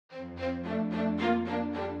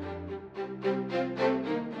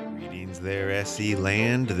Greetings there, SE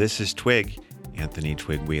land. This is Twig, Anthony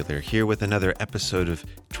Twig Wheeler, here with another episode of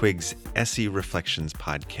Twig's SE Reflections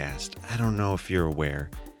podcast. I don't know if you're aware,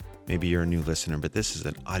 maybe you're a new listener, but this is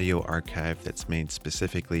an audio archive that's made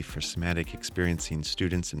specifically for somatic experiencing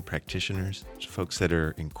students and practitioners, folks that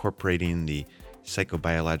are incorporating the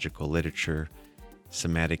psychobiological literature,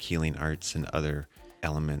 somatic healing arts, and other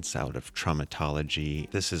elements out of traumatology.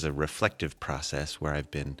 This is a reflective process where I've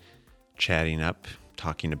been chatting up,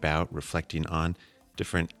 talking about, reflecting on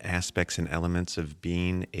different aspects and elements of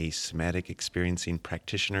being a somatic experiencing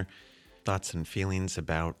practitioner, thoughts and feelings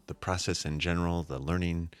about the process in general, the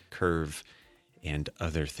learning curve, and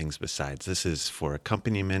other things besides. This is for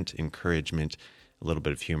accompaniment, encouragement, a little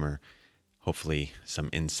bit of humor, hopefully some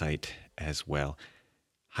insight as well.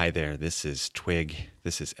 Hi there, this is Twig.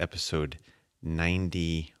 This is episode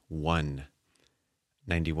 91.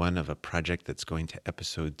 91 of a project that's going to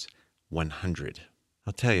episodes 100.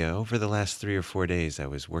 I'll tell you, over the last 3 or 4 days, I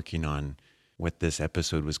was working on what this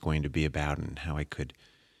episode was going to be about and how I could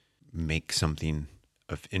make something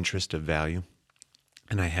of interest, of value.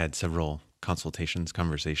 And I had several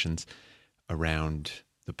conversations around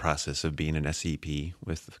the process of being an SEP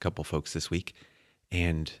with a couple folks this week.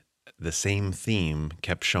 And the same theme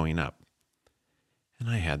kept showing up. And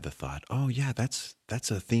I had the thought, oh yeah, that's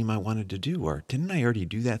a theme I wanted to do, or didn't I already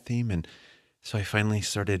do that theme? And so I finally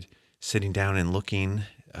started sitting down and looking,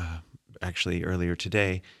 actually earlier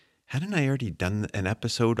today, hadn't I already done an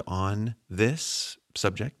episode on this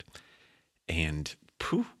subject? And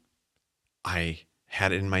I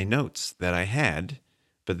had in my notes that I had,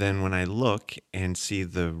 but then when I look and see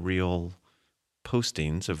the real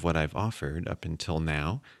postings of what I've offered up until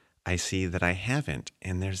now, I see that I haven't.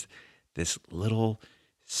 And there's this little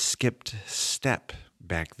skipped step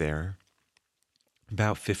back there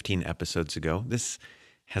about 15 episodes ago. This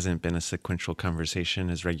hasn't been a sequential conversation,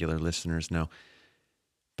 as regular listeners know.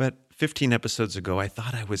 But 15 episodes ago, I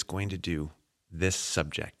thought I was going to do this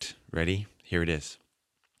subject. Ready? Here it is.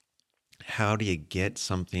 How do you get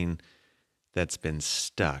something that's been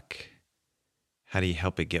stuck? How do you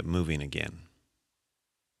help it get moving again?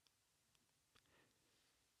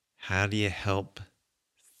 How do you help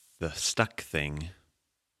the stuck thing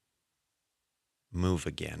move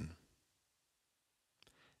again?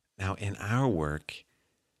 Now, in our work,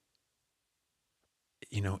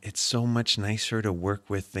 it's so much nicer to work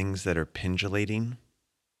with things that are pendulating.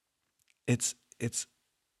 It's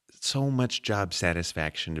so much job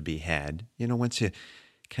satisfaction to be had. Once you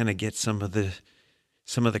kind of get some of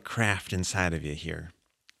the craft inside of you here,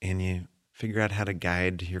 and you figure out how to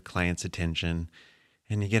guide your client's attention,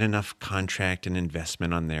 and you get enough contract and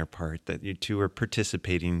investment on their part that you two are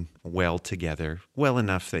participating well together, well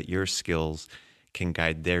enough that your skills can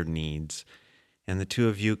guide their needs, and the two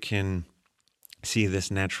of you can see this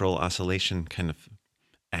natural oscillation kind of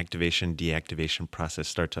activation, deactivation process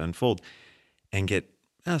start to unfold and get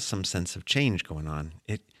some sense of change going on.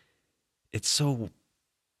 It's so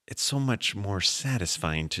much more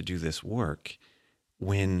satisfying to do this work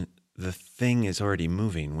when the thing is already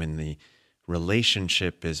moving, when the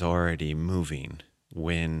relationship is already moving,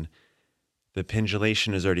 when the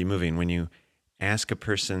pendulation is already moving. When you ask a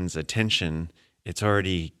person's attention, it's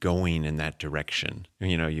already going in that direction.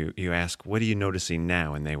 You ask, what are you noticing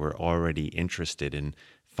now? And they were already interested in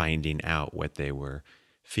finding out what they were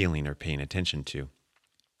feeling or paying attention to.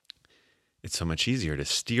 It's so much easier to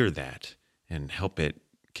steer that and help it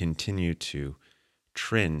continue to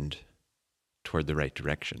trend toward the right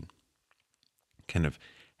direction. Kind of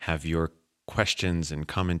have your questions and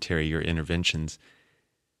commentary, your interventions,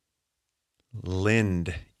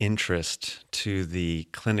 lend interest to the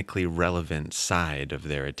clinically relevant side of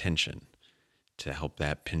their attention to help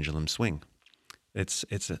that pendulum swing. It's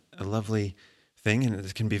a lovely thing, and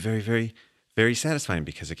it can be very, very, very satisfying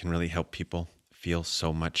because it can really help people feel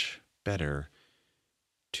so much better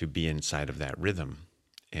to be inside of that rhythm,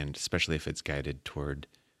 and especially if it's guided toward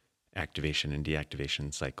activation and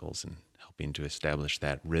deactivation cycles and helping to establish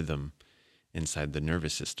that rhythm inside the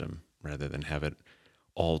nervous system rather than have it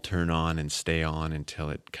all turn on and stay on until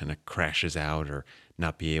it kind of crashes out or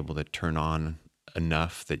not be able to turn on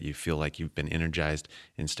enough that you feel like you've been energized.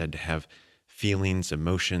 Instead, to have feelings,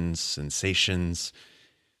 emotions, sensations,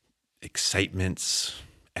 excitements,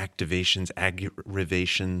 activations,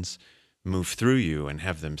 aggravations move through you and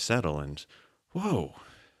have them settle. And whoa,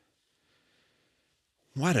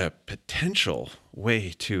 what a potential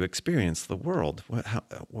way to experience the world.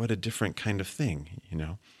 What a different kind of thing,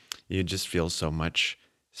 You just feel so much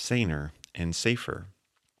saner and safer.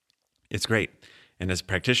 It's great. And as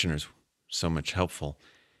practitioners, so much helpful.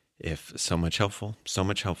 If so much helpful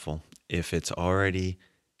if it's already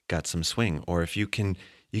got some swing, or if you can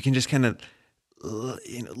just kind of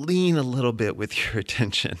lean a little bit with your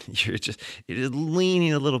attention. You're just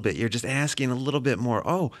leaning a little bit. You're just asking a little bit more.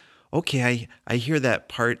 Oh, okay. I hear that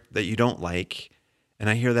part that you don't like, and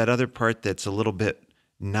I hear that other part that's a little bit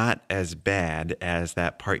not as bad as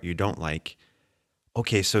that part you don't like.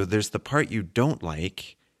 Okay, so there's the part you don't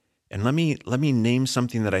like, and let me name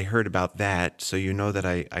something that I heard about that, so you know that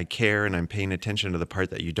I care and I'm paying attention to the part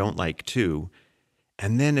that you don't like too.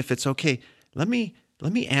 And then if it's okay, let me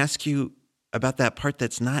ask you about that part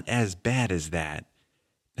that's not as bad as that.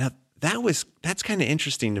 Now that's kind of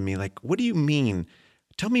interesting to me. Like, what do you mean?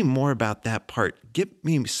 Tell me more about that part. Give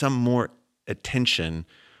me some more attention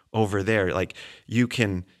over there. Like, you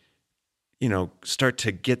can, start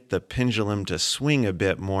to get the pendulum to swing a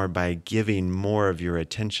bit more by giving more of your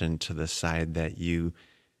attention to the side that you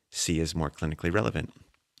see as more clinically relevant.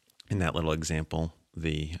 In that little example,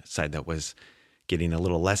 the side that was getting a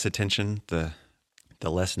little less attention, the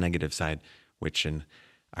less negative side, which in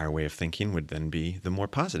our way of thinking would then be the more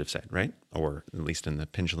positive side, right? Or at least in the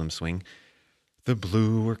pendulum swing, the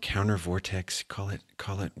blue or counter vortex, call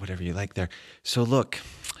it whatever you like there. So look,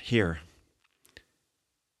 here,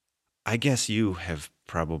 I guess you have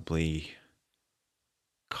probably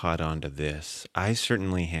caught on to this. I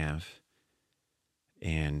certainly have.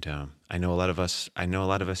 And I know a lot of us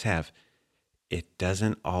have. It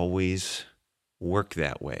doesn't always work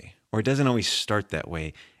that way, or it doesn't always start that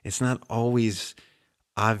way. It's not always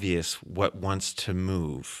obvious what wants to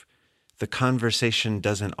move. The conversation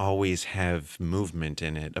doesn't always have movement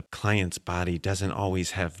in it. A client's body doesn't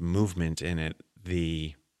always have movement in it.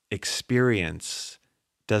 The experience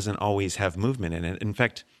doesn't always have movement in it. In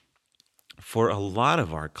fact, for a lot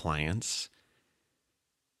of our clients,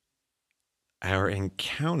 our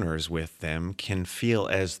encounters with them can feel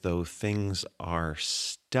as though things are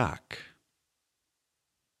stuck.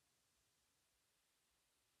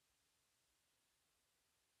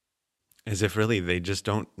 As if really they just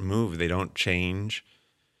don't move, they don't change.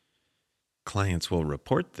 Clients will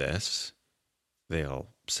report this. They'll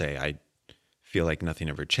say, I feel like nothing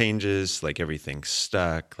ever changes, like everything's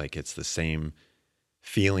stuck, like it's the same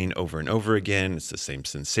feeling over and over again. It's the same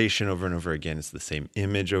sensation over and over again. It's the same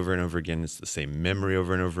image over and over again. It's the same memory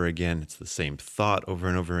over and over again. It's the same thought over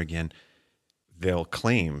and over again. They'll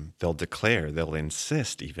claim, they'll declare, they'll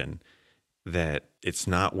insist even that it's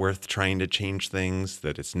not worth trying to change things,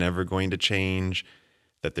 that it's never going to change,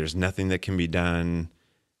 that there's nothing that can be done,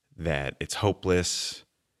 that it's hopeless.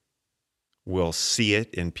 We'll see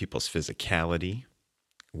it in people's physicality.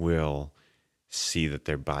 We'll see that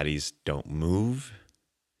their bodies don't move,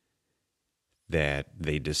 that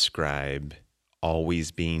they describe always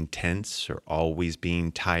being tense or always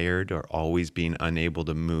being tired or always being unable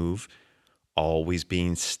to move, always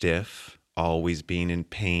being stiff, always being in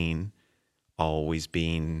pain, always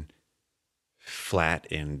being flat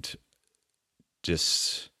and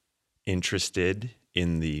just interested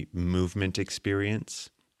in the movement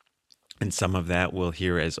experience. And some of that we'll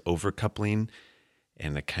hear as overcoupling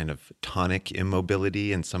and a kind of tonic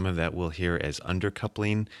immobility, and some of that we'll hear as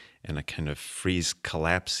undercoupling and a kind of freeze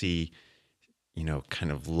collapsey,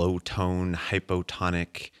 kind of low tone,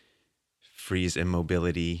 hypotonic freeze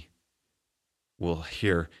immobility. We'll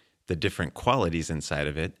hear the different qualities inside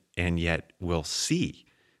of it, and yet we'll see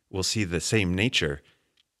the same nature.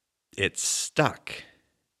 It's stuck.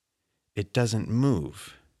 It doesn't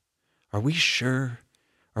move. Are we sure?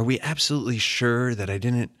 Are we absolutely sure that I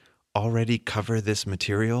didn't already cover this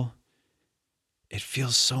material? It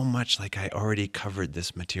feels so much like I already covered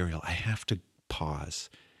this material. I have to pause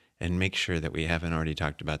and make sure that we haven't already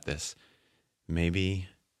talked about this. Maybe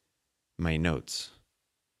my notes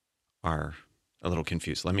are a little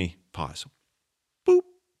confused. Let me pause. Boop.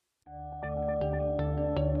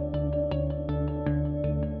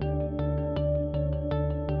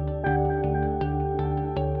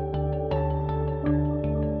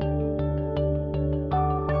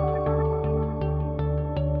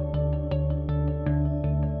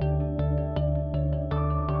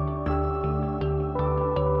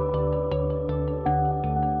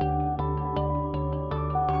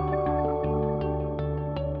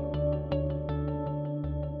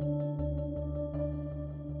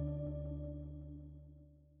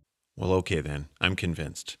 Well, okay then. I'm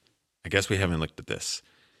convinced. I guess we haven't looked at this.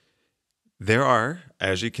 There are,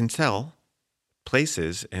 as you can tell,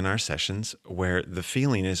 places in our sessions where the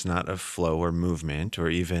feeling is not of flow or movement or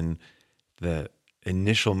even the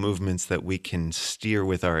initial movements that we can steer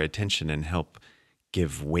with our attention and help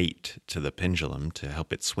give weight to the pendulum to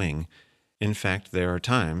help it swing. In fact, there are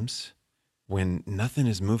times when nothing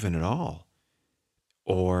is moving at all,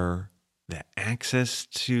 or the access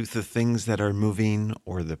to the things that are moving,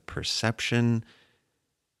 or the perception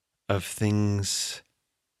of things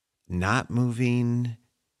not moving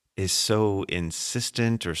is so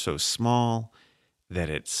insistent or so small that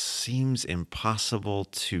it seems impossible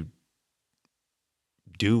to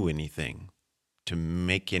do anything, to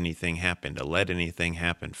make anything happen, to let anything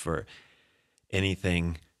happen, for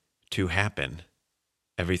anything to happen.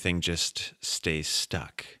 Everything just stays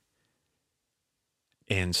stuck.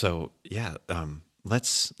 And so, yeah,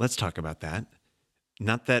 let's talk about that.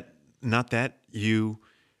 Not that you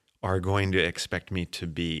are going to expect me to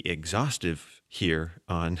be exhaustive here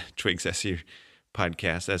on Twig's SE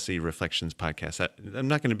podcast, SE Reflections podcast. I'm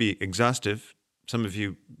not going to be exhaustive. Some of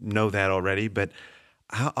you know that already, but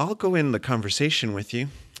I'll go in the conversation with you.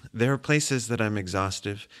 There are places that I'm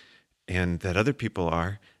exhaustive and that other people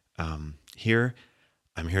are. Here,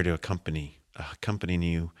 I'm here to accompany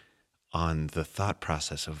you on the thought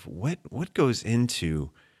process of what goes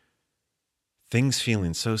into things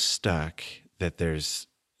feeling so stuck that there's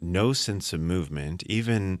no sense of movement,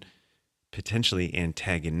 even potentially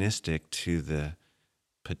antagonistic to the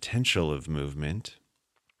potential of movement.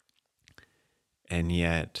 And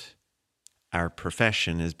yet our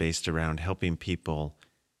profession is based around helping people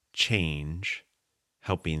change,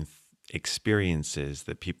 helping experiences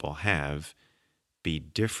that people have be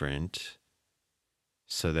different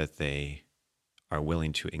so that they are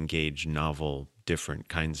willing to engage novel, different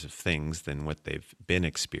kinds of things than what they've been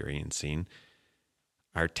experiencing.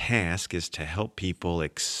 Our task is to help people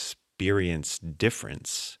experience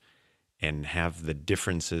difference and have the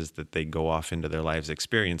differences that they go off into their lives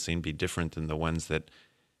experiencing be different than the ones that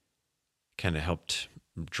kind of helped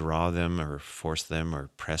draw them or force them or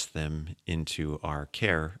press them into our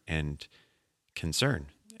care and concern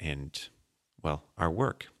and, well, our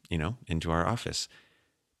work, into our office,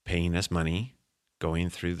 paying us money, going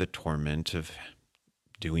through the torment of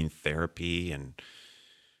doing therapy and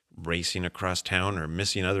racing across town or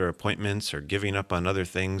missing other appointments or giving up on other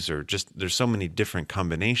things, or just there's so many different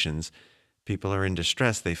combinations. People are in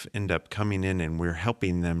distress. They end up coming in and we're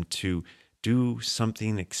helping them to do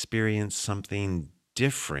something, experience something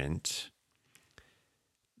different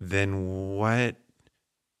than what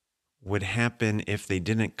would happen if they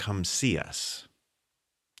didn't come see us.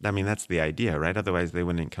 I mean, that's the idea, right? Otherwise, they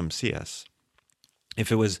wouldn't come see us.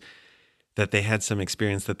 If it was that they had some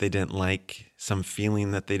experience that they didn't like, some feeling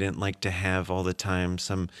that they didn't like to have all the time,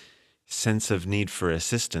 some sense of need for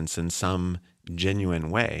assistance in some genuine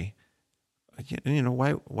way,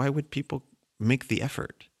 why would people make the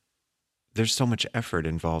effort? There's so much effort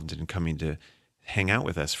involved in coming to hang out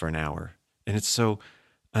with us for an hour. And it's so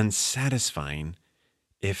unsatisfying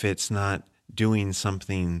if it's not doing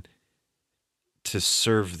something to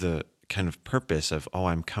serve the kind of purpose of,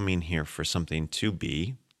 I'm coming here for something to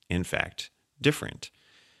be, in fact, different.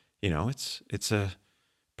 It's a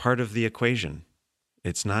part of the equation.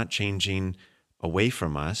 It's not changing away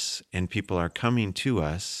from us, and people are coming to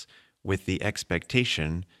us with the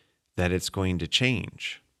expectation that it's going to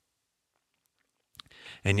change.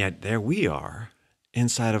 And yet there we are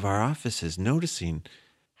inside of our offices noticing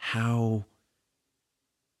how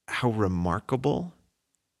remarkable,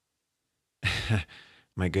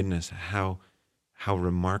 my goodness, how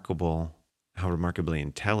remarkably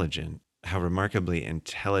intelligent, how remarkably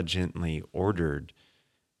intelligently ordered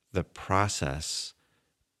the process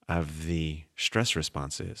of the stress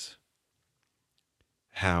response is.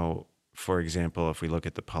 How, for example, if we look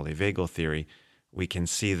at the polyvagal theory, we can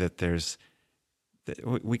see that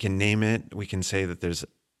we can name it, we can say that there's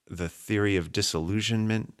the theory of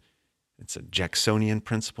disillusionment. It's a Jacksonian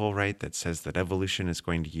principle, right, that says that evolution is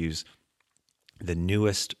going to use the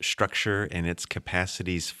newest structure and its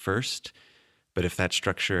capacities first. But if that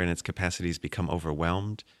structure and its capacities become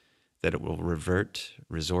overwhelmed, that it will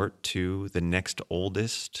resort to the next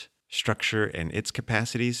oldest structure and its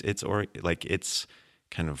capacities, it's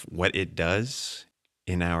kind of what it does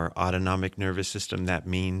in our autonomic nervous system. That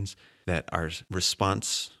means that our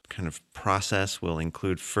response kind of process will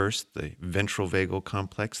include first the ventral vagal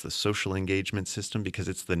complex, the social engagement system, because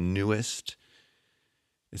it's the newest.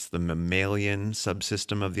 It's the mammalian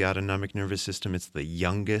subsystem of the autonomic nervous system. It's the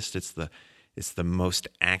youngest. It's the most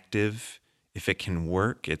active. If it can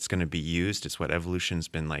work, it's going to be used. It's what evolution's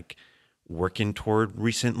been working toward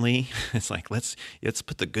recently. It's let's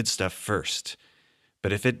put the good stuff first.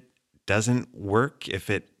 But if it doesn't work, if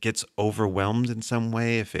it gets overwhelmed in some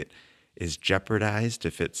way, if it is jeopardized,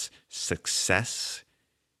 if its success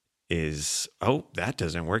is, that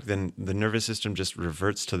doesn't work, then the nervous system just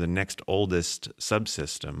reverts to the next oldest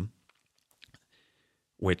subsystem,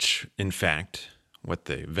 which in fact, what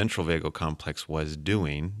the ventral vagal complex was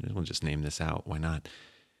doing, we'll just name this out, why not?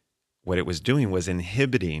 What it was doing was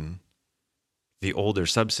inhibiting the older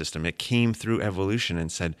subsystem. It came through evolution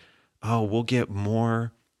and said, oh, we'll get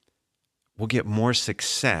more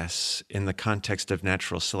success in the context of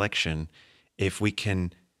natural selection if we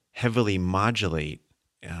can heavily modulate,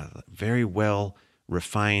 very well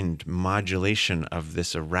refined modulation of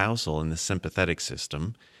this arousal in the sympathetic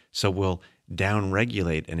system. So we'll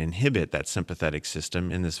downregulate and inhibit that sympathetic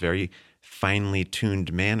system in this very finely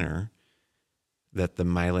tuned manner that the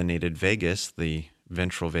myelinated vagus, the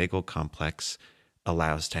ventral vagal complex,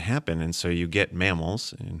 allows to happen. And so you get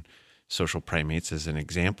mammals and social primates as an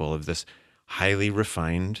example of this highly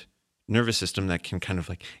refined nervous system that can kind of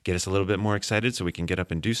like get us a little bit more excited so we can get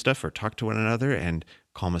up and do stuff or talk to one another, and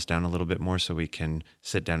calm us down a little bit more so we can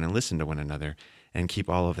sit down and listen to one another, and keep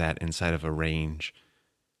all of that inside of a range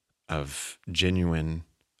of genuine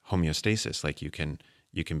homeostasis. Like you can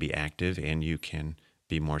be active and you can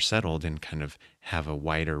be more settled and kind of have a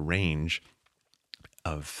wider range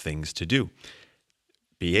of things to do,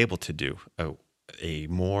 be able to do a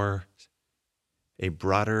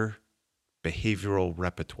broader behavioral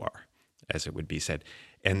repertoire, as it would be said.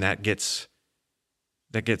 And that gets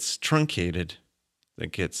truncated,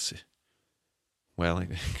 it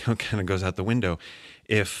kind of goes out the window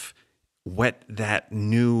if what that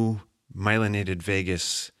new myelinated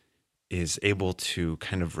vagus is able to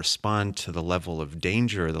kind of respond to the level of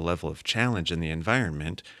danger or the level of challenge in the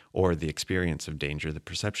environment, or the experience of danger, the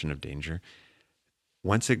perception of danger.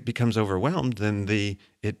 Once it becomes overwhelmed, then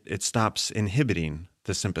it stops inhibiting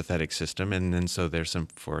the sympathetic system, and then so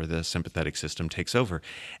the sympathetic system takes over.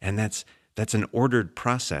 And that's an ordered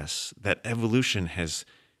process that evolution has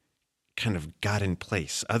kind of got in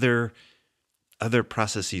place. Other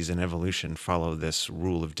processes in evolution follow this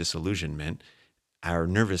rule of disillusionment. Our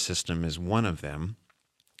nervous system is one of them.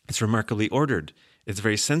 It's remarkably ordered. It's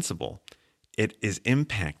very sensible. It is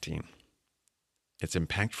impacting. It's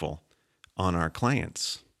impactful on our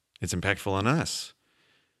clients. It's impactful on us.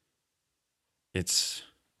 It's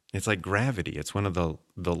like gravity. It's one of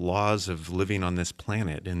the laws of living on this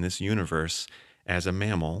planet, in this universe. As a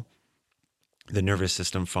mammal, the nervous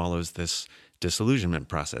system follows this disillusionment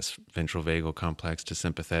process. Ventral vagal complex to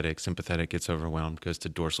sympathetic. Sympathetic gets overwhelmed, goes to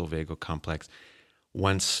dorsal vagal complex.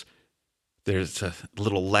 Once there's a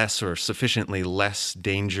little less or sufficiently less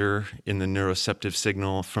danger in the neuroceptive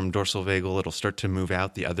signal from dorsal vagal, it'll start to move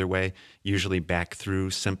out the other way, usually back through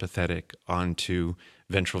sympathetic onto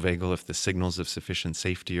ventral vagal if the signals of sufficient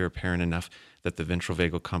safety are apparent enough that the ventral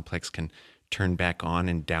vagal complex can turn back on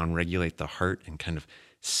and downregulate the heart and kind of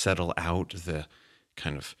settle out the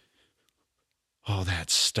kind of all that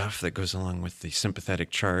stuff that goes along with the sympathetic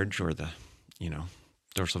charge or the,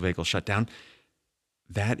 dorsal vagal shutdown.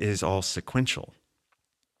 That is all sequential.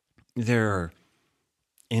 There are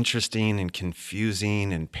interesting and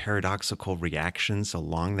confusing and paradoxical reactions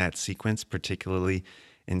along that sequence, particularly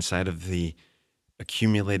inside of the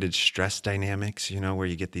accumulated stress dynamics, where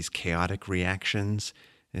you get these chaotic reactions.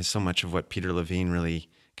 Is so much of what Peter Levine really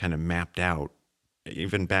kind of mapped out,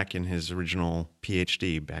 even back in his original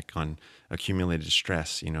PhD, back on accumulated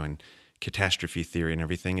stress, and catastrophe theory and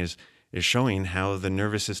everything, is showing how the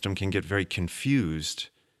nervous system can get very confused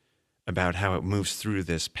about how it moves through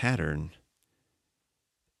this pattern.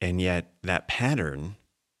 And yet that pattern,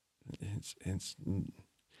 it's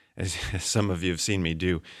as some of you have seen me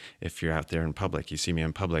do, if you're out there in public, you see me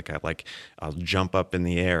in public, I'll jump up in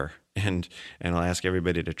the air and I'll ask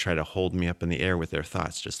everybody to try to hold me up in the air with their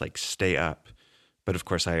thoughts, just like stay up. But of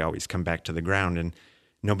course, I always come back to the ground, and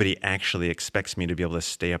nobody actually expects me to be able to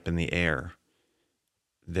stay up in the air.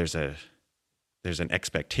 There's an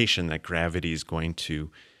expectation that gravity is going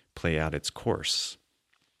to play out its course.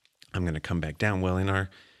 I'm going to come back down. Well, in our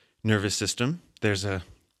nervous system, there's a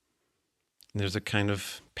kind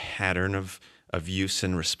of pattern of use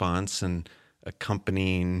and response and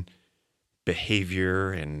accompanying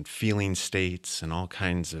behavior and feeling states and all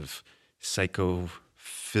kinds of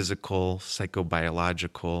psychophysical,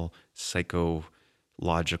 psychobiological,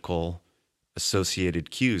 psychological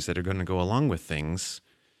associated cues that are going to go along with things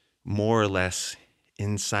more or less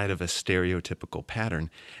inside of a stereotypical pattern.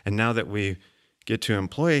 And now that we get to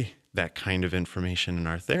employ that kind of information in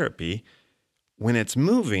our therapy, when it's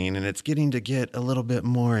moving and it's getting to get a little bit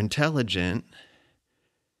more intelligent,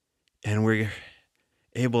 and we're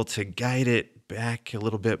able to guide it back a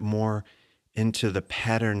little bit more into the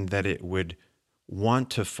pattern that it would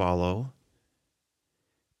want to follow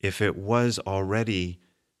if it was already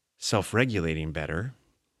self-regulating better.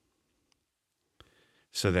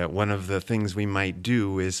 So that one of the things we might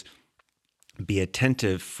do is be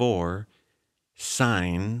attentive for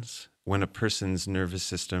signs when a person's nervous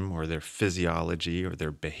system or their physiology or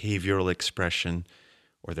their behavioral expression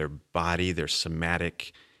or their body, their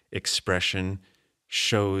somatic expression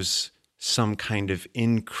shows some kind of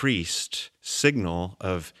increased signal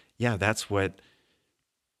of, yeah, that's what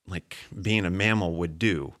like being a mammal would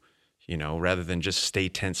do. Rather than just stay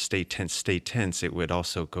tense, stay tense, stay tense, it would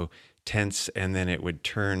also go tense and then it would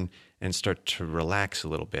turn and start to relax a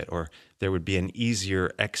little bit, or there would be an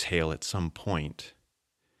easier exhale at some point.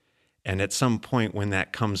 And at some point when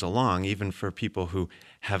that comes along, even for people who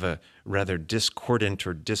have a rather discordant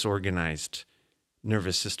or disorganized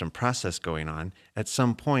nervous system process going on, at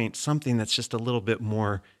some point, something that's just a little bit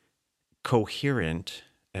more coherent,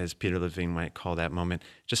 as Peter Levine might call that moment,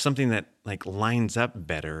 just something that like lines up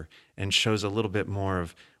better and shows a little bit more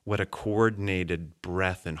of what a coordinated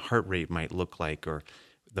breath and heart rate might look like, or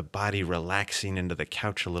the body relaxing into the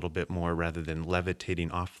couch a little bit more rather than levitating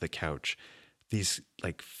off the couch. These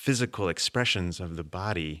like physical expressions of the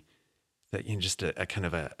body that just a kind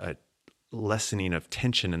of a lessening of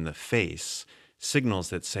tension in the face, signals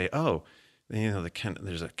that say, oh,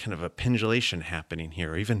 there's a kind of a pendulation happening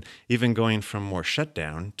here. Even going from more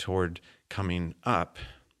shutdown toward coming up,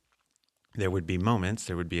 there would be moments,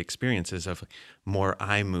 there would be experiences of more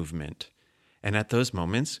eye movement. And at those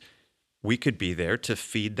moments, we could be there to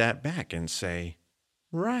feed that back and say,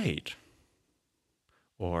 right.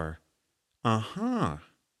 Or,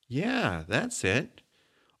 yeah, that's it.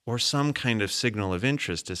 Or some kind of signal of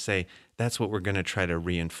interest to say, that's what we're going to try to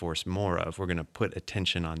reinforce more of. We're going to put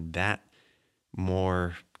attention on that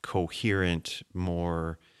more coherent,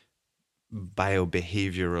 more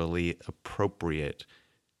biobehaviorally appropriate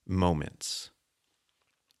moments.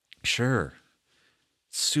 Sure.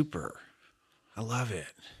 Super. I love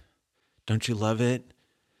it. Don't you love it?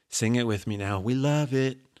 Sing it with me now. We love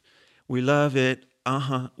it. We love it.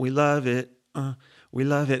 We love it. We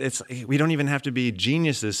love it. We don't even have to be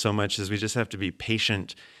geniuses so much as we just have to be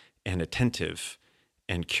patient and attentive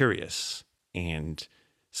and curious and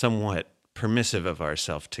somewhat permissive of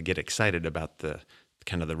ourselves to get excited about the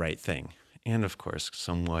kind of the right thing. And of course,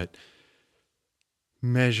 somewhat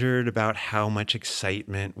measured about how much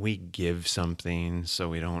excitement we give something so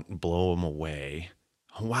we don't blow them away.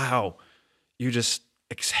 Wow, you just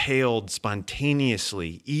exhaled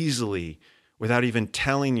spontaneously, easily, without even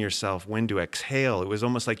telling yourself when to exhale. It was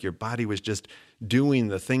almost like your body was just doing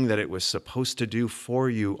the thing that it was supposed to do for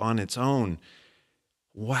you on its own.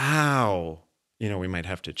 Wow. We might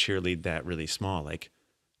have to cheerlead that really small, like,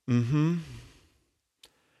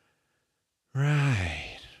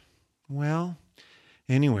 right. Well,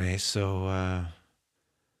 anyway, so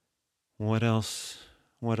what else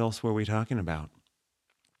were we talking about?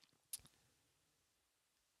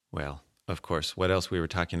 Well, of course, what else we were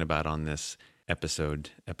talking about on this episode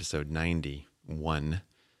 91,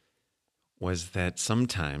 was that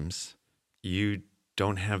sometimes you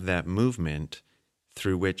don't have that movement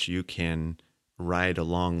through which you can ride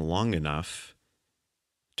along long enough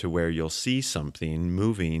to where you'll see something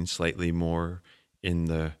moving slightly more in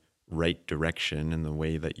the right direction in the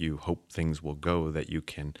way that you hope things will go, that you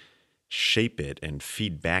can shape it and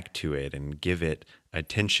feed back to it and give it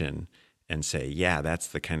attention and say, yeah, that's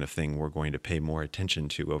the kind of thing we're going to pay more attention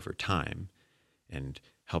to over time, and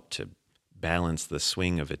help to balance the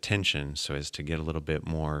swing of attention so as to get a little bit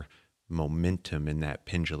more momentum in that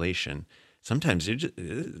pendulation. Sometimes you just,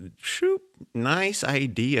 shoot, nice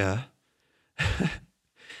idea.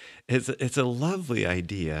 It's a lovely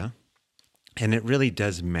idea, and it really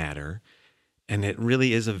does matter, and it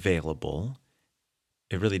really is available.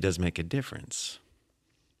 It really does make a difference.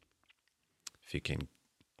 If you can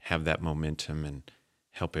have that momentum and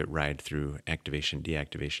help it ride through activation,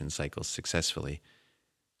 deactivation cycles successfully,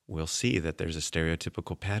 we'll see that there's a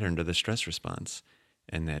stereotypical pattern to the stress response,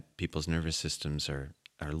 and that people's nervous systems are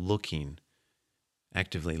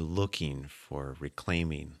actively looking for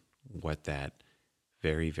reclaiming what that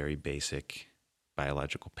very, very basic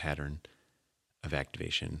biological pattern of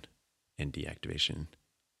activation and deactivation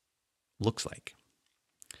looks like.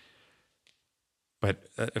 But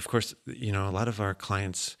of course, a lot of our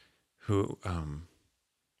clients who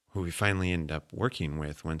we finally end up working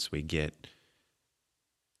with, once we get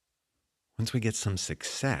some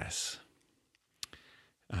success,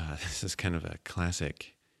 this is kind of a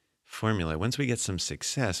classic formula. Once we get some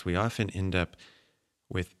success, we often end up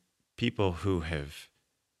with people who have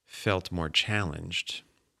felt more challenged,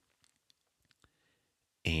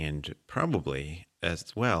 and probably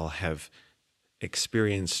as well have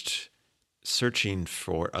experienced searching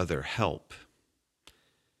for other help.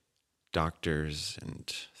 Doctors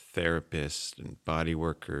and therapists and body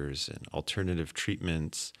workers and alternative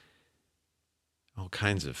treatments, all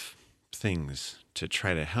kinds of things to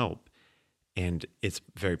try to help. And it's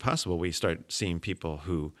very possible we start seeing people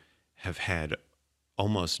who have had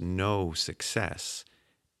almost no success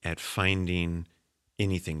at finding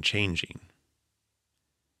anything changing.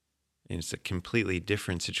 And it's a completely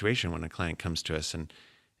different situation when a client comes to us and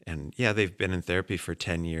yeah, they've been in therapy for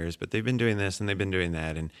 10 years, but they've been doing this and they've been doing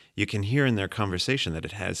that. And you can hear in their conversation that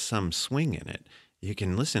it has some swing in it. You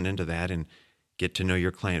can listen into that and get to know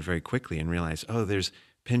your client very quickly and realize, oh, there's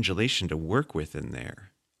pendulation to work with in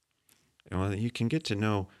there. And well, you can get to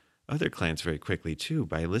know other clients very quickly too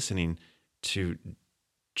by listening to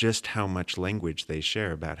just how much language they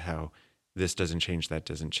share about how this doesn't change, that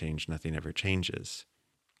doesn't change, nothing ever changes,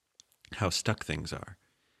 how stuck things are.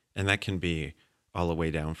 And that can be all the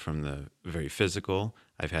way down from the very physical.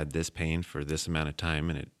 I've had this pain for this amount of time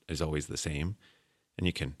and it is always the same. And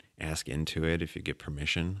you can ask into it if you get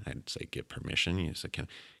permission. I'd say get permission. You say, can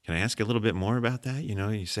I ask a little bit more about that? You know,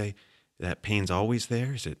 you say that pain's always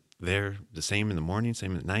there. Is it there the same in the morning,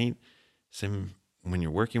 same at night, same when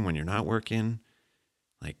you're working, when you're not working?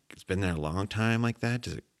 Like it's been there a long time like that?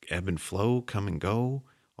 Does it ebb and flow, come and go,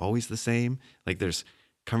 always the same? Like there's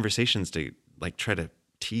conversations to like try to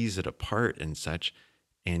tease it apart and such.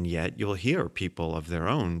 And yet you'll hear people of their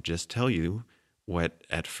own just tell you what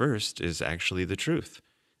at first is actually the truth.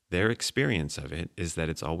 Their experience of it is that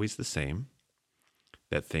it's always the same,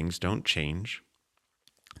 that things don't change,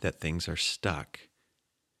 that things are stuck.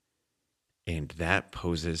 And that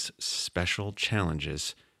poses special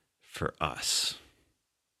challenges for us.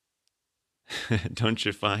 Don't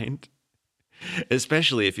you find?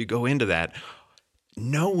 Especially if you go into that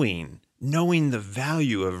knowing the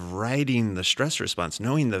value of writing the stress response,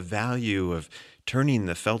 knowing the value of turning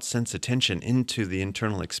the felt sense attention into the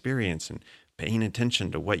internal experience and paying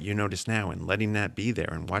attention to what you notice now and letting that be there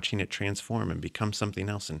and watching it transform and become something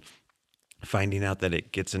else and finding out that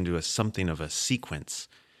it gets into something of a sequence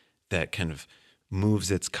that kind of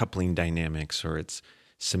moves its coupling dynamics or its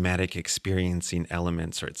somatic experiencing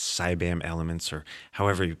elements or its CYBAM elements or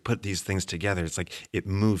however you put these things together. It's like it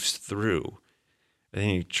moves through. And then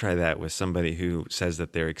you try that with somebody who says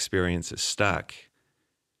that their experience is stuck.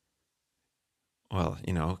 Well,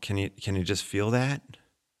 you know, can you just feel that?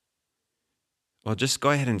 Well, just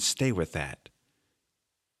go ahead and stay with that.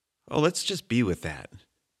 Oh, let's just be with that.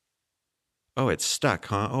 Oh, it's stuck,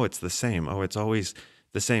 huh? Oh, it's the same. Oh, it's always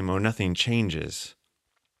the same. Oh, nothing changes.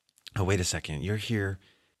 Oh, wait a second. You're here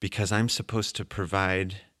because I'm supposed to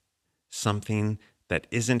provide something that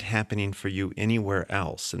isn't happening for you anywhere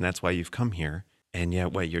else. And that's why you've come here. And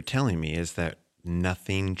yet what you're telling me is that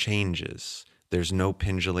nothing changes. There's no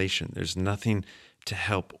pendulation. There's nothing to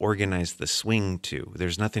help organize the swing to.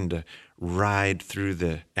 There's nothing to ride through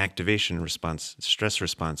the activation response, stress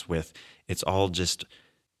response with. It's all just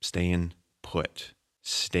staying put,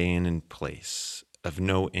 staying in place, of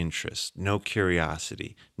no interest, no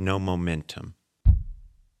curiosity, no momentum.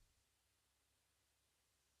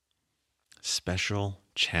 Special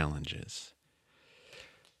challenges.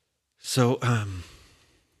 So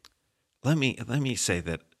let me say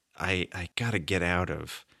that I got to get out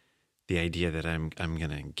of the idea that I'm going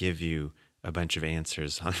to give you a bunch of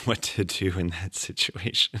answers on what to do in that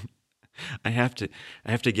situation. I have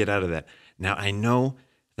to get out of that. Now I know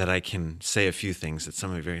that I can say a few things that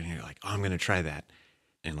some of you are like, oh, I'm going to try that,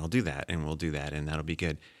 and I'll do that, and we'll do that, and that'll be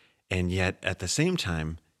good. And yet at the same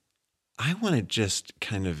time, I want to just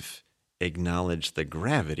kind of acknowledge the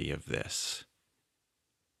gravity of this.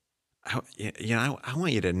 I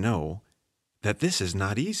want you to know that this is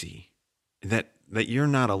not easy, that you're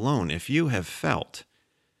not alone. If you have felt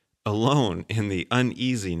alone in the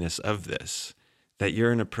uneasiness of this, that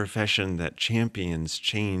you're in a profession that champions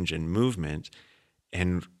change and movement,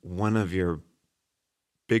 and one of your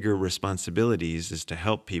bigger responsibilities is to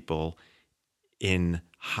help people in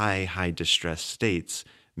high distress states,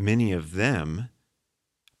 many of them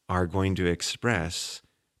are going to express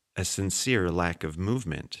a sincere lack of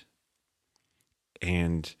movement.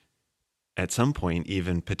 And at some point,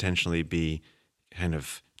 even potentially be kind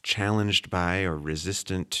of challenged by or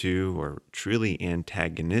resistant to or truly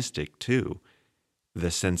antagonistic to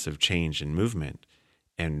the sense of change and movement.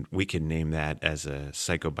 And we can name that as a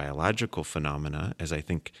psychobiological phenomena, as I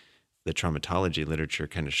think the traumatology literature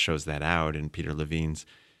kind of shows that out. And Peter Levine's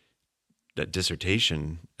that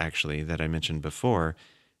dissertation, actually, that I mentioned before,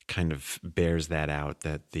 kind of bears that out,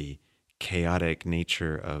 that the chaotic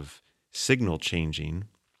nature of signal changing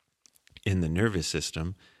in the nervous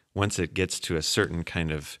system, once it gets to a certain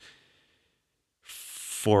kind of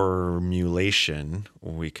formulation,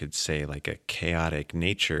 we could say like a chaotic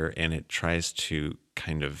nature, and it tries to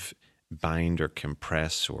kind of bind or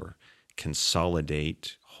compress or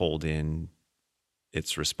consolidate, hold in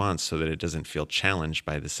its response so that it doesn't feel challenged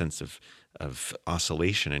by the sense of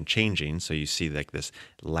oscillation and changing. So you see like this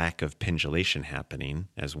lack of pendulation happening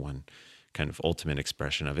as one kind of ultimate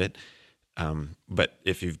expression of it. But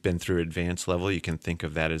if you've been through advanced level, you can think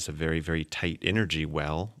of that as a very, very tight energy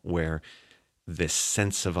well where this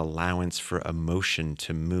sense of allowance for emotion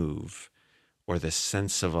to move, or the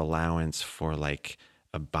sense of allowance for like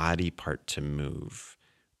a body part to move,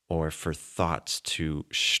 or for thoughts to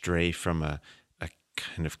stray from a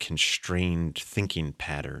kind of constrained thinking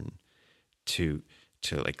pattern, to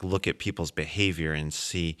like look at people's behavior and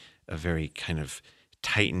see a very kind of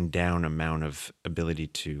tightened down amount of ability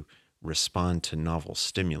to respond to novel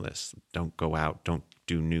stimulus. Don't go out, don't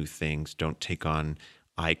do new things, don't take on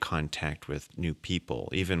eye contact with new people,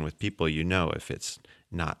 even with people you know, if it's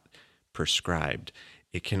not prescribed.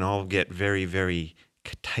 It can all get very, very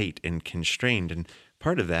tight and constrained. And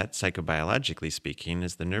part of that, psychobiologically speaking,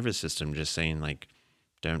 is the nervous system just saying, like,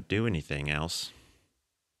 don't do anything else.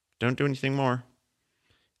 Don't do anything more.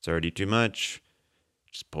 It's already too much.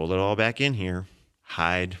 Just pull it all back in here.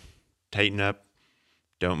 Hide, tighten up,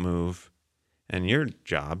 don't move. And your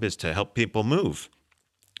job is to help people move.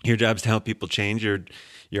 Your job is to help people change.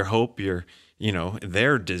 Your hope,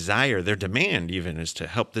 their desire, their demand even is to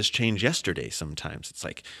help this change yesterday sometimes. It's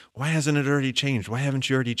like, why hasn't it already changed? Why haven't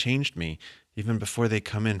you already changed me? Even before they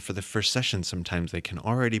come in for the first session, sometimes they can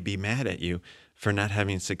already be mad at you for not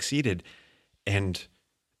having succeeded. And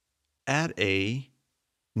at a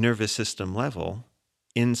nervous system level,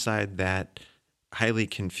 inside that highly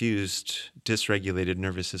confused, dysregulated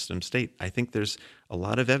nervous system state, I think there's a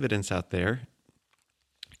lot of evidence out there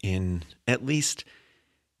in at least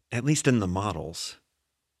in the models,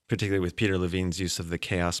 particularly with Peter Levine's use of the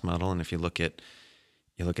chaos model. And if you look at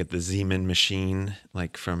the Zeeman machine,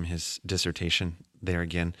 like from his dissertation there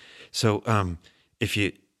again. So if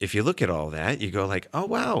you look at all that, you go like, oh,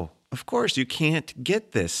 wow, of course you can't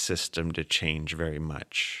get this system to change very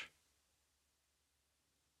much.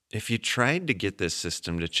 If you tried to get this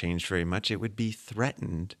system to change very much, it would be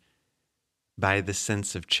threatened by the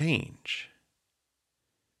sense of change.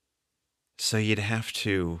 So you'd have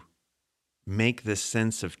to make the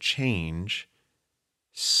sense of change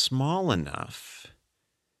small enough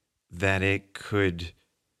that it could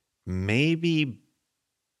maybe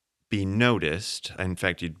be noticed. In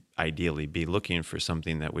fact, you'd ideally be looking for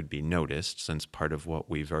something that would be noticed, since part of what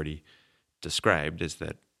we've already described is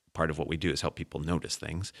that part of what we do is help people notice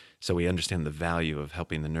things. So we understand the value of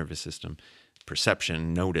helping the nervous system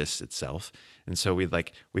perception notice itself. And so we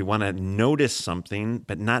want to notice something,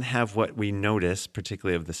 but not have what we notice,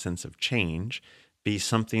 particularly of the sense of change, be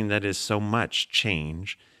something that is so much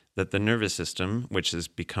change that the nervous system, which has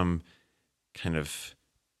become kind of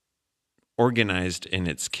organized in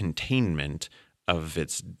its containment of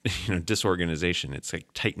its disorganization, its like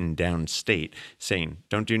tightened down state, saying,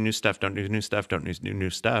 don't do new stuff, don't do new stuff, don't do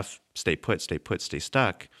new stuff, stay put, stay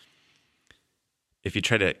stuck. If you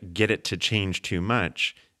try to get it to change too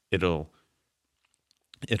much, it'll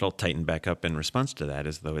tighten back up in response to that,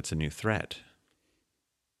 as though it's a new threat.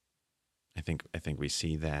 I think we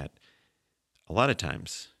see that a lot of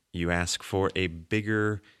times. You ask for a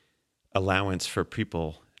bigger allowance for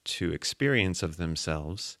people to experience of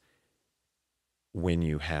themselves when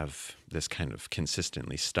you have this kind of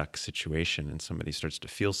consistently stuck situation and somebody starts to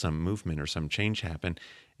feel some movement or some change happen,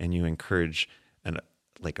 and you encourage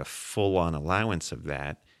a full-on allowance of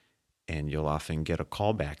that, and you'll often get a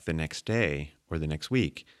call back the next day or the next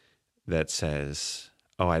week that says,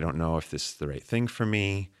 oh, I don't know if this is the right thing for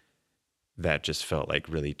me. That just felt like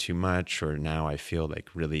really too much, or now I feel like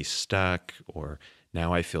really stuck, or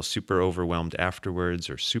now I feel super overwhelmed afterwards,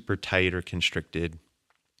 or super tight or constricted.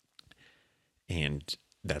 And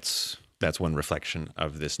that's one reflection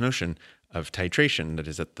of this notion of titration that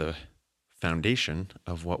is at the foundation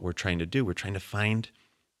of what we're trying to do. We're trying to find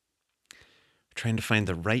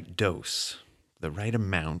the right dose, the right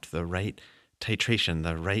amount, the right titration,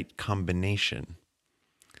 the right combination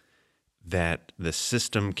that the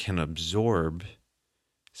system can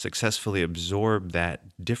successfully absorb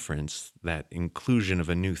that difference, that inclusion of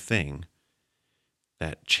a new thing,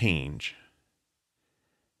 that change.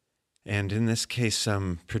 And in this case,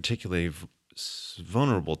 particularly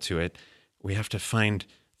vulnerable to it, we have to find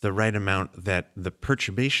the right amount, that the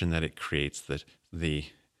perturbation that it creates, the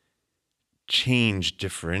change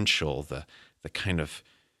differential, the kind of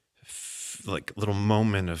like little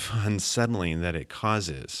moment of unsettling that it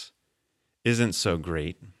causes isn't so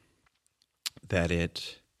great that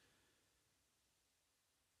it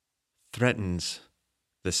threatens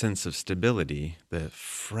the sense of stability, the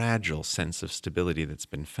fragile sense of stability that's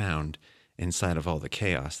been found inside of all the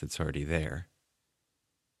chaos that's already there.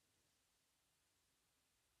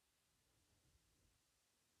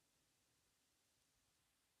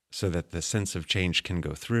 So that the sense of change can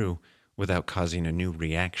go through without causing a new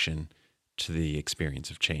reaction to the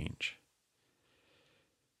experience of change.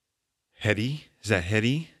 Heady? Is that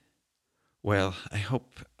heady? Well, I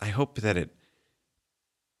hope that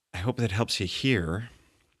helps you hear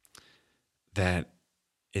that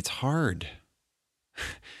it's hard.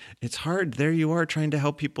 It's hard. There you are trying to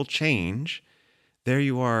help people change. There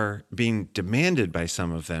you are being demanded by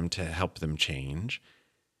some of them to help them change.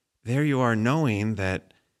 There you are knowing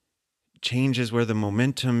that change is where the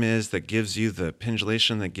momentum is, that gives you the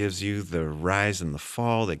pendulation, that gives you the rise and the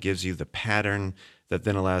fall, that gives you the pattern that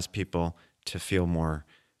then allows people to feel more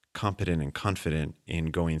competent and confident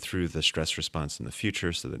in going through the stress response in the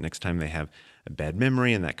future, so that next time they have a bad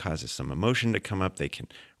memory and that causes some emotion to come up, they can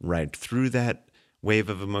ride through that wave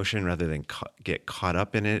of emotion rather than get caught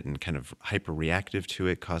up in it and kind of hyper-reactive to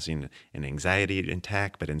it, causing an anxiety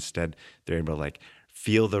attack, but instead they're able to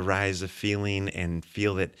feel the rise of feeling and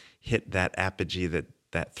feel it hit that apogee,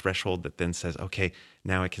 that threshold that then says, okay,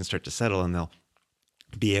 now I can start to settle, and they'll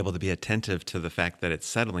be able to be attentive to the fact that it's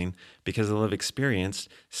settling because they'll have experienced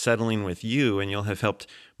settling with you, and you'll have helped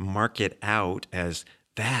mark it out as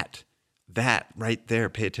that right there.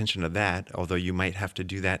 Pay attention to that, although you might have to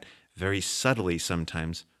do that very subtly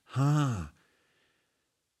sometimes. Right.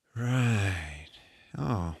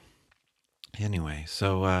 Oh. Anyway,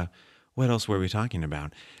 so what else were we talking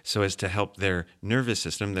about? So as to help their nervous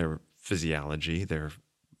system, their physiology, their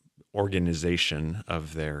organization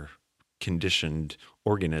of their conditioned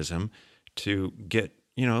organism to get,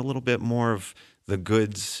 a little bit more of the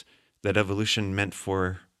goods that evolution meant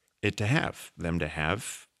for it to have, them to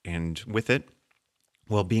have. And with it,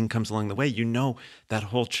 well-being comes along the way. That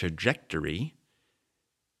whole trajectory,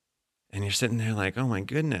 and you're sitting there like, oh my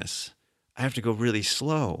goodness, I have to go really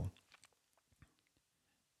slow.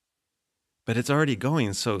 But it's already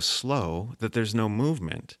going so slow that there's no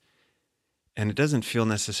movement. And it doesn't feel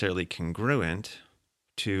necessarily congruent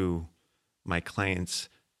to my client's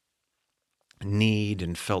need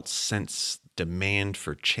and felt sense demand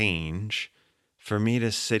for change for me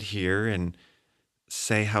to sit here and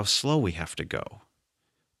say how slow we have to go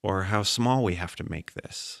or how small we have to make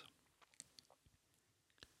this.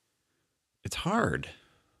 It's hard.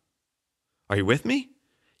 Are you with me?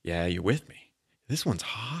 Yeah, you're with me. This one's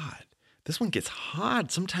hot. This one gets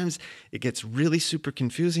hot. Sometimes it gets really super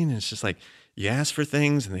confusing, and it's just like you ask for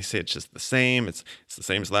things and they say it's just the same. It's the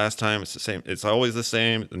same as last time. It's the same. It's always the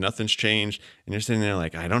same. Nothing's changed. And you're sitting there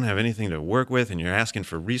like, I don't have anything to work with. And you're asking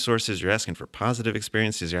for resources. You're asking for positive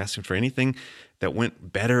experiences. You're asking for anything that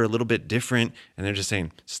went better, a little bit different. And they're just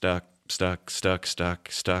saying stuck.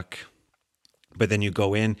 But then you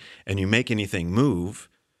go in and you make anything move.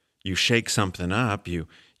 You shake something up. You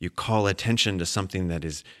call attention to something that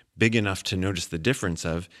is big enough to notice the difference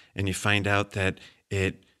of, and you find out that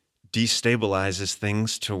it destabilizes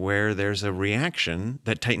things to where there's a reaction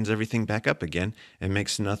that tightens everything back up again and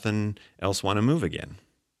makes nothing else want to move again.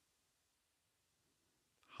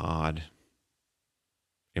 Hard.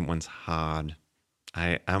 It one's hard.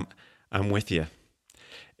 I'm with you.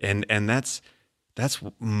 And that's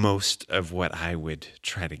most of what I would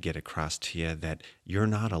try to get across to you, that you're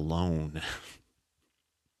not alone.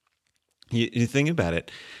 You think about it.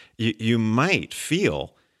 You might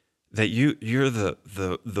feel that you're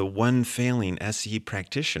the one failing SE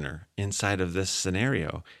practitioner inside of this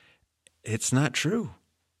scenario. It's not true.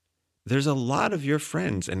 There's a lot of your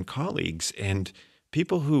friends and colleagues and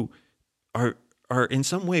people who are in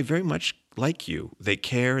some way very much like you. They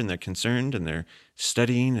care and they're concerned and they're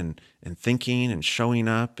studying and thinking and showing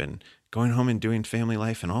up and going home and doing family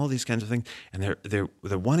life and all these kinds of things. And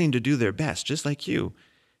they're wanting to do their best, just like you.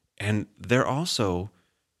 And they're also,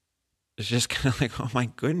 it's just kind of like, oh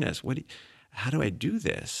my goodness, how do I do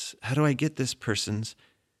this? How do I get this person's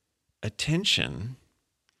attention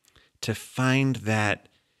to find that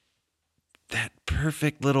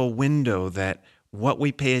perfect little window that what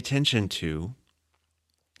we pay attention to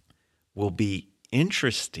will be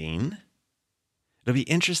interesting. It'll be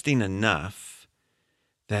interesting enough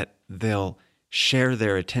that they'll share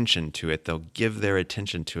their attention to it. They'll give their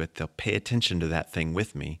attention to it. They'll pay attention to that thing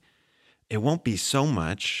with me. It won't be so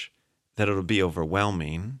much that it'll be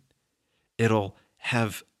overwhelming. It'll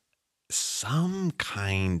have some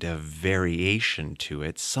kind of variation to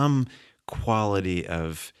it, some quality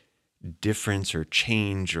of difference or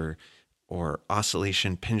change or or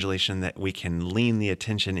oscillation, pendulation that we can lean the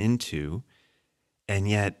attention into, and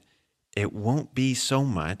yet it won't be so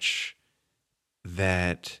much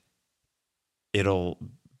that it'll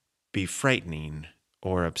be frightening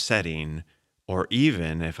or upsetting, or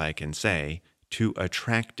even, if I can say, too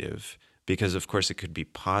attractive. Because, of course, it could be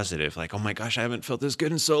positive, like, oh my gosh, I haven't felt this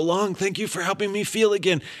good in so long. Thank you for helping me feel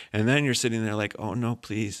again. And then you're sitting there like, oh no,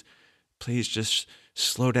 please just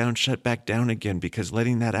slow down, shut back down again, because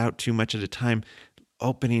letting that out too much at a time,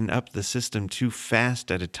 opening up the system too fast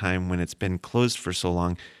at a time when it's been closed for so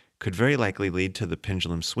long, could very likely lead to the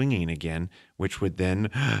pendulum swinging again, which would then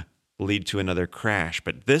lead to another crash.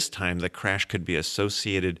 But this time, the crash could be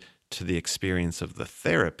associated to the experience of the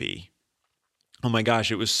therapy. Oh my gosh,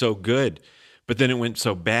 it was so good, but then it went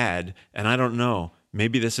so bad, and I don't know.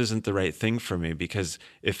 Maybe this isn't the right thing for me, because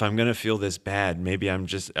if I'm going to feel this bad, maybe I'm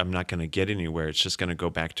not going to get anywhere. It's just going to go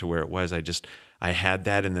back to where it was. I had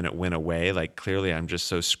that and then it went away. Like, clearly I'm just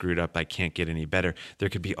so screwed up, I can't get any better. There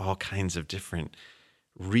could be all kinds of different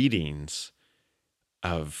readings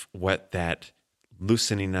of what that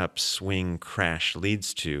loosening up, swing, crash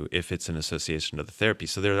leads to if it's an association of the therapy.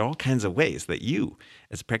 So there are all kinds of ways that you,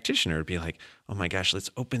 as a practitioner, would be like, oh my gosh,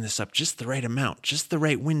 let's open this up just the right amount, just the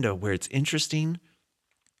right window where it's interesting.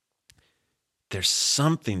 There's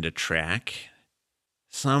something to track,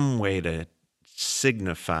 some way to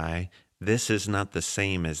signify this is not the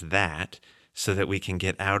same as that, so that we can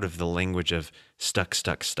get out of the language of stuck,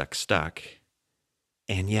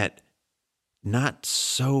 and yet not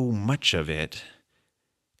so much of it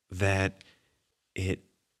that it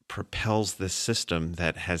propels this system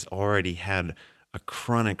that has already had a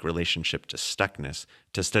chronic relationship to stuckness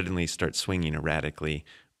to suddenly start swinging erratically,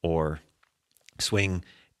 or swing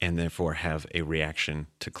and therefore have a reaction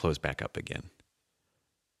to close back up again.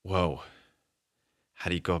 Whoa. How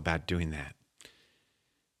do you go about doing that?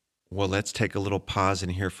 Well, let's take a little pause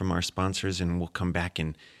and hear from our sponsors, and we'll come back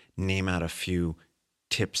and name out a few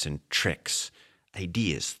tips and tricks,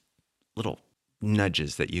 ideas, little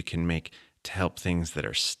nudges that you can make to help things that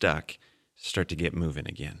are stuck start to get moving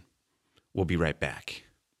again. We'll be right back.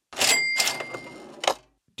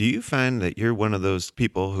 Do you find that you're one of those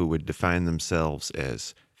people who would define themselves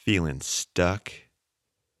as feeling stuck,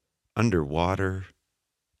 underwater,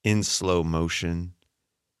 in slow motion,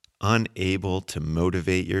 unable to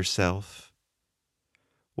motivate yourself?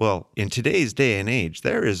 Well, in today's day and age,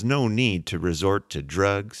 there is no need to resort to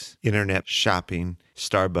drugs, internet shopping,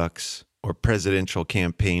 Starbucks, or presidential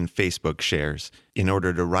campaign Facebook shares in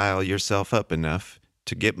order to rile yourself up enough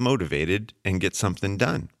to get motivated and get something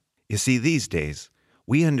done. You see, these days,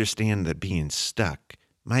 we understand that being stuck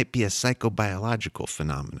might be a psychobiological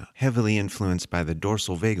phenomena, heavily influenced by the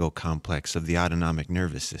dorsal vagal complex of the autonomic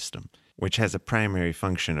nervous system, which has a primary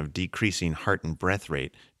function of decreasing heart and breath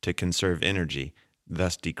rate to conserve energy,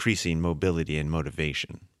 thus decreasing mobility and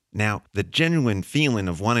motivation. Now, the genuine feeling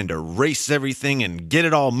of wanting to race everything and get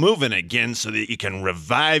it all moving again so that you can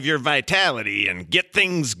revive your vitality and get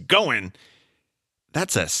things going,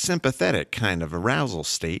 that's a sympathetic kind of arousal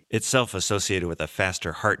state, itself associated with a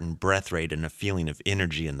faster heart and breath rate and a feeling of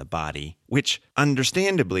energy in the body, which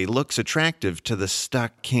understandably looks attractive to the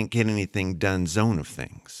stuck, can't get anything done zone of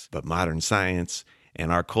things. But modern science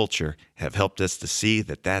and our culture have helped us to see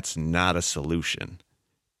that that's not a solution.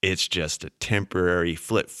 It's just a temporary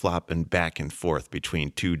flip-flopping back and forth between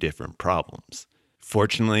two different problems.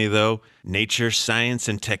 Fortunately, though, nature, science,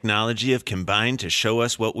 and technology have combined to show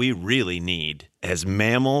us what we really need. As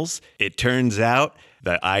mammals, it turns out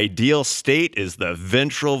the ideal state is the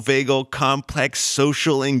ventral vagal complex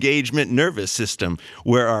social engagement nervous system,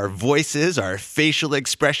 where our voices, our facial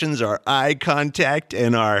expressions, our eye contact,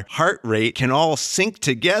 and our heart rate can all sync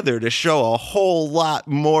together to show a whole lot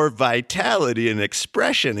more vitality and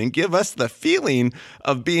expression and give us the feeling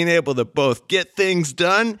of being able to both get things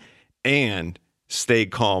done and stay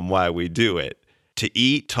calm while we do it. To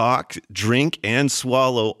eat, talk, drink, and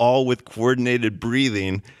swallow, all with coordinated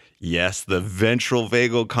breathing. Yes, the ventral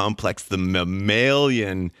vagal complex, the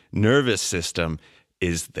mammalian nervous system,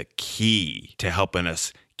 is the key to helping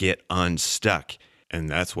us get unstuck. And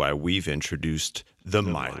that's why we've introduced the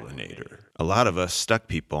Myelinator. A lot of us stuck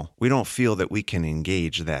people, we don't feel that we can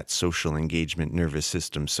engage that social engagement nervous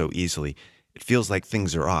system so easily. It feels like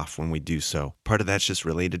things are off when we do so. Part of that's just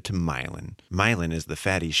related to myelin. Myelin is the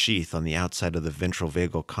fatty sheath on the outside of the ventral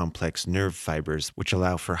vagal complex nerve fibers, which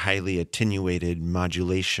allow for highly attenuated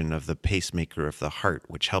modulation of the pacemaker of the heart,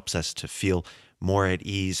 which helps us to feel more at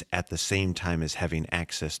ease at the same time as having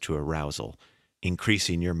access to arousal.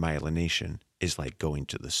 Increasing your myelination is like going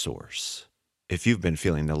to the source. If you've been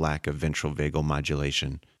feeling the lack of ventral vagal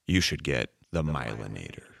modulation, you should get the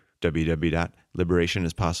Myelinator.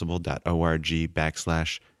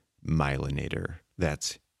 www.liberationispossible.org/Mylinator.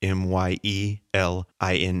 That's Myelinator,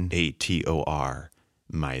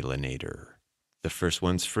 Mylinator. The first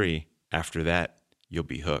one's free. After that, you'll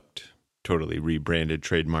be hooked. Totally rebranded,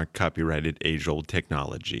 trademarked, copyrighted, age-old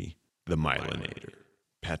technology. The Mylinator.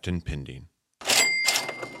 Patent pending.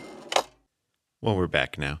 Well, we're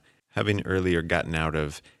back now. Having earlier gotten out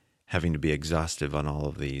of having to be exhaustive on all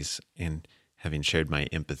of these and having shared my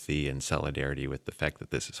empathy and solidarity with the fact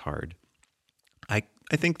that this is hard, I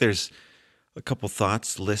think there's a couple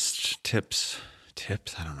thoughts, lists, tips,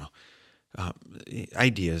 I don't know,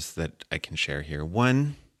 ideas that I can share here.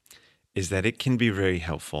 One is that it can be very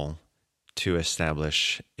helpful to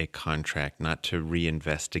establish a contract, not to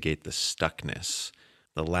reinvestigate the stuckness,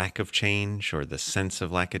 the lack of change or the sense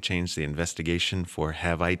of lack of change, the investigation for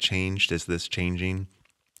have I changed? Is this changing?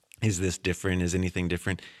 Is this different? Is anything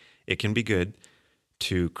different? It can be good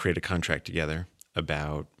to create a contract together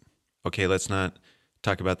about, okay, let's not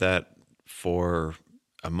talk about that for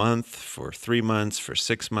a month, for 3 months, for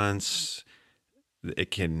 6 months.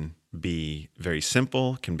 It can be very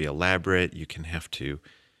simple, can be elaborate. You can have to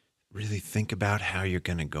really think about how you're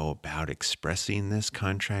going to go about expressing this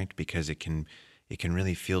contract, because it can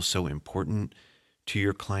really feel so important to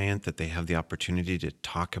your client that they have the opportunity to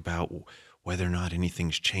talk about whether or not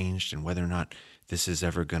anything's changed and whether or not this is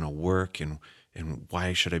ever going to work and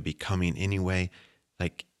why should I be coming anyway.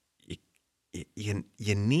 Like,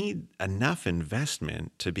 you need enough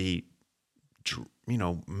investment to be,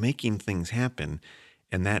 making things happen.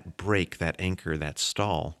 And that break, that anchor, that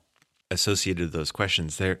stall associated with those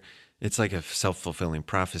questions there, it's like a self-fulfilling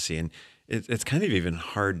prophecy. And it's kind of even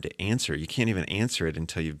hard to answer. You can't even answer it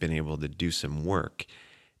until you've been able to do some work.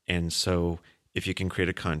 And so if you can create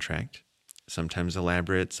a contract, sometimes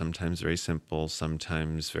elaborate, sometimes very simple,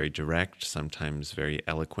 sometimes very direct, sometimes very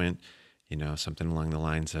eloquent, something along the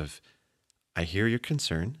lines of, I hear your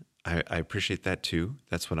concern. I appreciate that too.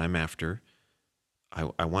 That's what I'm after.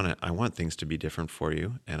 I want things to be different for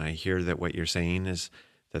you. And I hear that what you're saying is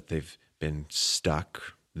that they've been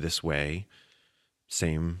stuck this way,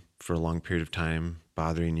 same for a long period of time,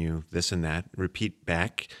 bothering you, this and that. Repeat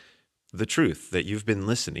back the truth that you've been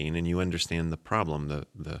listening and you understand the problem,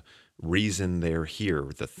 the reason they're here,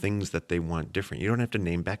 the things that they want different. You don't have to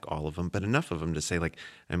name back all of them, but enough of them to say, like,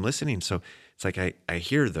 I'm listening. So it's like, I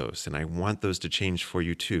hear those and I want those to change for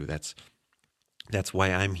you too. That's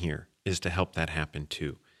why I'm here, is to help that happen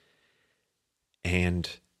too. And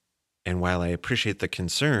while I appreciate the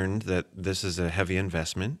concern that this is a heavy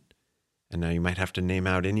investment, and now you might have to name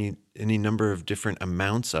out any number of different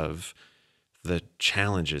amounts of the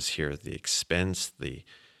challenges here, the expense, the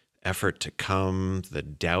effort to come, the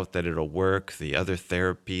doubt that it'll work, the other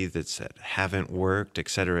therapy that haven't worked, et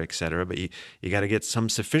cetera, et cetera. But you got to get some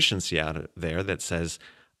sufficiency out of there that says,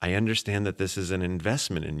 I understand that this is an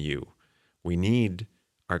investment in you. We need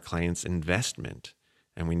our clients' investment,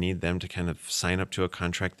 and we need them to kind of sign up to a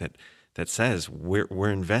contract that says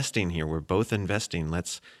we're investing here. We're both investing.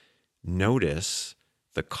 Let's notice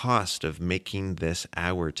the cost of making this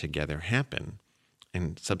hour together happen.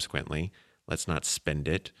 And subsequently, let's not spend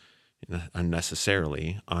it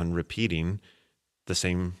unnecessarily on repeating the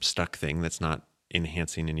same stuck thing that's not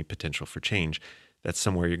enhancing any potential for change. That's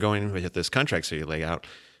somewhere you're going with this contract. So you lay out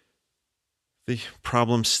the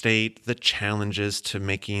problem state, the challenges to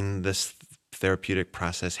making this therapeutic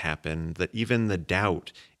process happen, that even the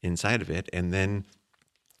doubt inside of it, and then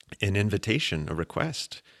an invitation, a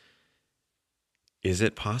request. Is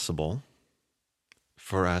it possible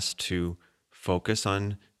for us to focus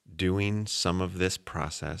on doing some of this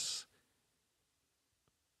process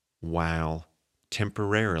while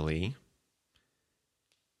temporarily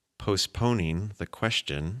postponing the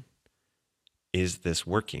question, is this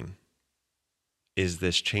working? Is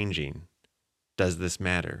this changing? Does this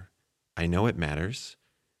matter? I know it matters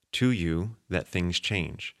to you that things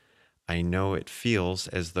change. I know it feels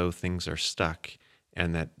as though things are stuck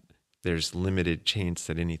and that there's limited chance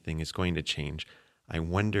that anything is going to change. I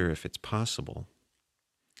wonder if it's possible,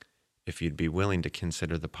 if you'd be willing to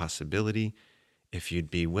consider the possibility, if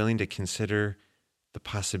you'd be willing to consider the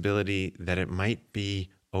possibility that it might be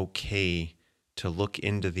okay to look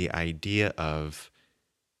into the idea of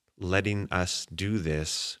letting us do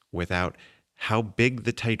this without how big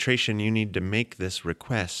the titration you need to make this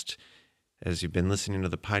request. As you've been listening to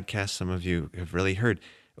the podcast, some of you have really heard,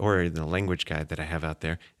 or the language guide that I have out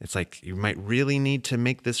there, it's like you might really need to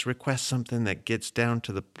make this request something that gets down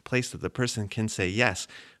to the place that the person can say yes.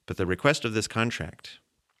 But the request of this contract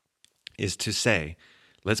is to say,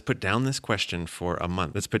 let's put down this question for a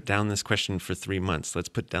month. Let's put down this question for 3 months. Let's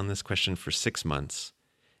put down this question for 6 months.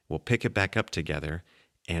 we'll pick it back up together.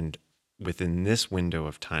 And within this window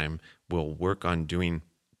of time, we'll work on doing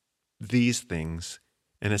these things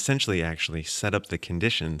and essentially actually set up the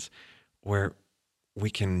conditions where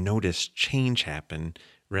we can notice change happen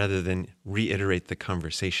rather than reiterate the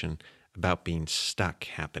conversation about being stuck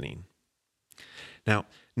happening. Now,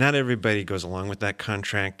 not everybody goes along with that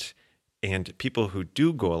contract, and people who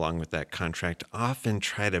do go along with that contract often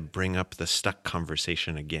try to bring up the stuck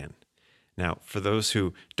conversation again. Now, for those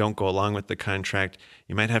who don't go along with the contract,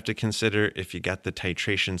 you might have to consider if you got the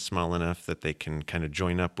titration small enough that they can kind of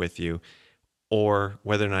join up with you, or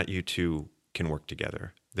whether or not you two can work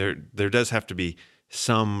together. There does have to be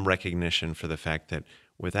some recognition for the fact that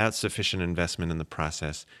without sufficient investment in the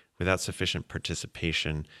process, without sufficient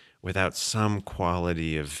participation, without some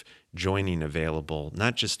quality of joining available,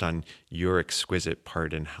 not just on your exquisite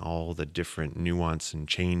part and all the different nuance and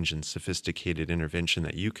change and sophisticated intervention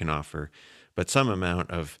that you can offer, but some amount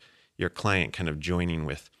of your client kind of joining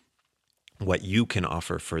with what you can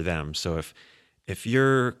offer for them. So if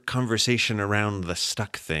your conversation around the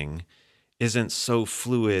stuck thing isn't so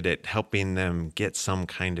fluid at helping them get some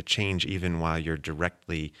kind of change, even while you're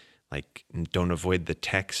directly like, don't avoid the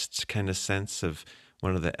text kind of sense of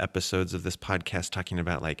one of the episodes of this podcast talking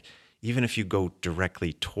about, like, even if you go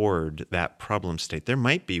directly toward that problem state, there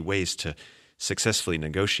might be ways to successfully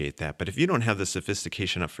negotiate that. But if you don't have the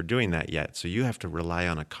sophistication up for doing that yet, so you have to rely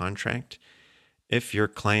on a contract, if your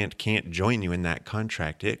client can't join you in that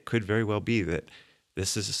contract, it could very well be that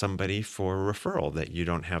this is somebody for referral, that you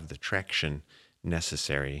don't have the traction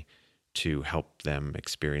necessary to help them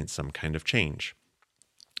experience some kind of change.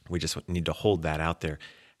 We just need to hold that out there.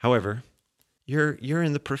 However, you're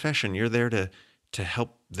in the profession. You're there to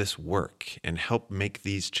help this work and help make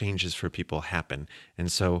these changes for people happen. And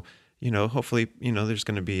so, hopefully, there's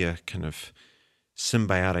going to be a kind of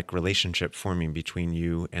symbiotic relationship forming between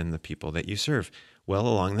you and the people that you serve. Well,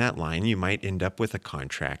 along that line, you might end up with a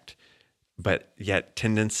contract, but yet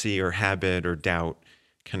tendency or habit or doubt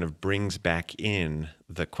kind of brings back in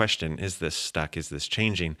the question, is this stuck? Is this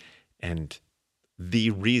changing? And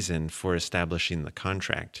the reason for establishing the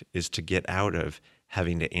contract is to get out of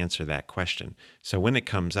having to answer that question. So when it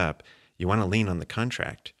comes up, you want to lean on the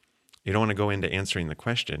contract. You don't want to go into answering the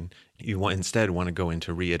question. You instead want to go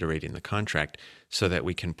into reiterating the contract so that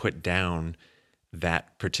we can put down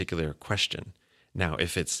that particular question. Now,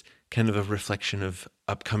 if it's kind of a reflection of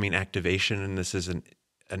upcoming activation and this is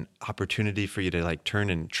an opportunity for you to like turn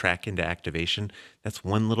and track into activation, that's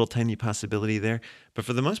one little tiny possibility there. But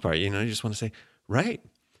for the most part, you just want to say, right,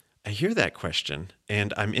 I hear that question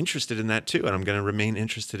and I'm interested in that too. And I'm going to remain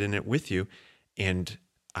interested in it with you. And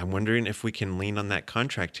I'm wondering if we can lean on that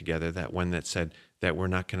contract together, that one that said that we're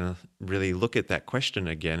not going to really look at that question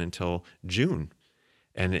again until June.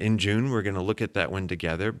 And in June, we're going to look at that one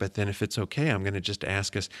together. But then if it's okay, I'm going to just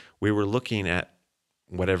ask us, we were looking at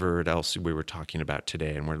whatever else we were talking about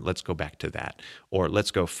today, and let's go back to that. Or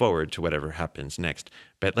let's go forward to whatever happens next.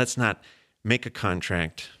 But let's not make a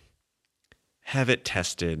contract, have it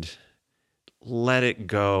tested, let it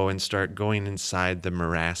go and start going inside the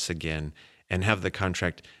morass again, and have the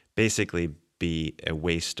contract basically be a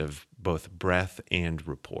waste of both breath and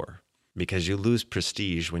rapport. Because you lose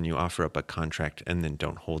prestige when you offer up a contract and then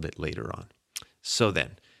don't hold it later on. So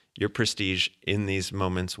then, your prestige in these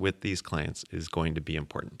moments with these clients is going to be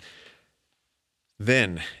important.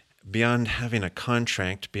 Then, beyond having a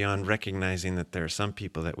contract, beyond recognizing that there are some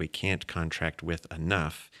people that we can't contract with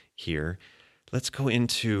enough here, let's go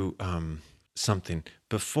into something.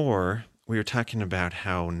 Before, we were talking about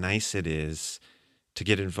how nice it is to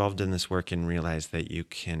get involved in this work and realize that you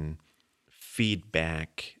can feed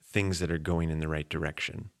back things that are going in the right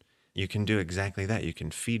direction. You can do exactly that. You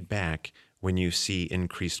can feed back when you see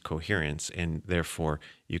increased coherence, and therefore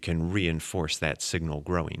you can reinforce that signal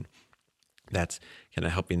growing. That's kind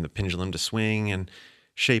of helping the pendulum to swing and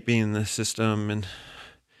shaping the system. And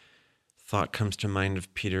thought comes to mind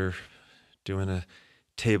of Peter doing a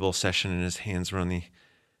table session and his hands were on the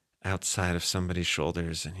outside of somebody's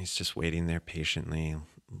shoulders and he's just waiting there patiently,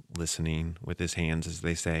 listening with his hands, as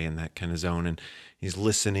they say, in that kind of zone. And he's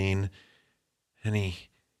listening and he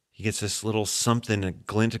gets this little something, a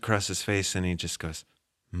glint across his face, and he just goes,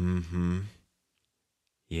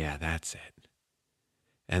 yeah, that's it.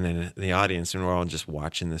 And then the audience, and we're all just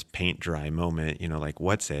watching this paint dry moment, like,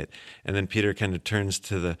 what's it? And then Peter kind of turns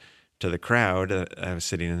to the crowd. I was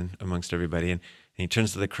sitting amongst everybody, and he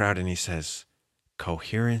turns to the crowd and he says,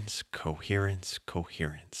 coherence, coherence,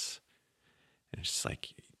 coherence. And it's just like,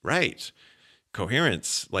 right,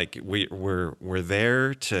 coherence. Like we're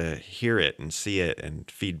there to hear it and see it and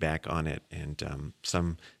feedback on it. And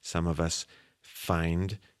some of us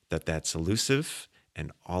find that's elusive,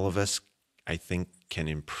 and all of us, I think, can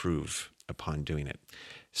improve upon doing it.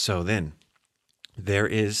 So then there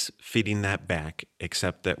is feeding that back,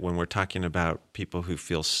 except that when we're talking about people who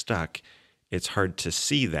feel stuck, it's hard to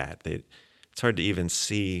see that. It's hard to even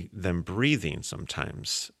see them breathing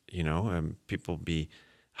sometimes. People be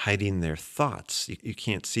hiding their thoughts. You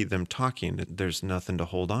can't see them talking. There's nothing to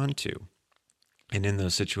hold on to. And in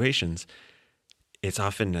those situations, it's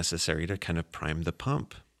often necessary to kind of prime the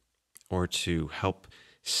pump or to help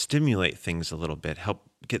stimulate things a little bit, help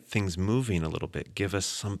get things moving a little bit, give us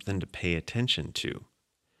something to pay attention to.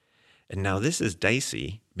 And now this is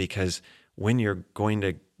dicey because when you're going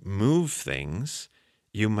to move things,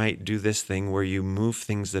 you might do this thing where you move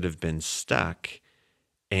things that have been stuck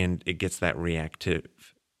and it gets that reactive,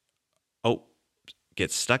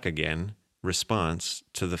 gets stuck again response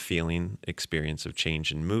to the feeling experience of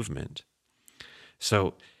change and movement.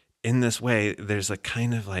 So in this way, there's a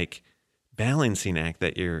kind of like balancing act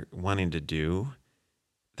that you're wanting to do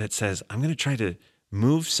that says, I'm going to try to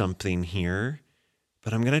move something here,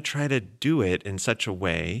 but I'm going to try to do it in such a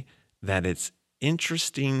way that it's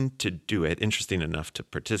interesting to do it, interesting enough to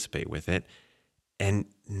participate with it, and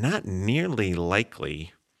not nearly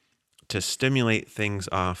likely to stimulate things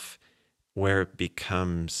off where it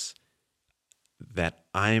becomes that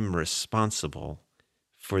I'm responsible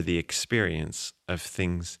for the experience of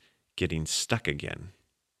things getting stuck again.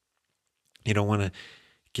 You don't want to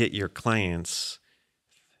get your clients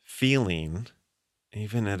feeling,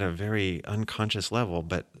 even at a very unconscious level,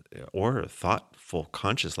 or a thoughtful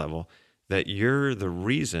conscious level, that you're the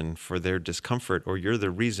reason for their discomfort, or you're the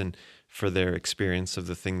reason for their experience of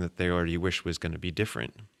the thing that they already wish was going to be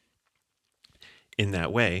different. In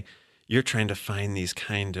that way, you're trying to find these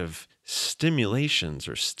kind of stimulations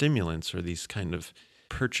or stimulants, or these kind of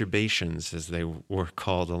perturbations, as they were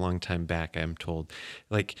called a long time back, I'm told.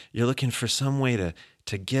 Like you're looking for some way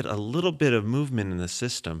to get a little bit of movement in the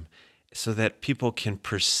system so that people can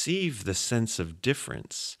perceive the sense of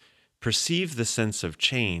difference, perceive the sense of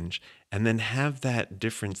change, and then have that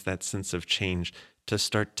difference, that sense of change, to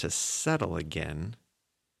start to settle again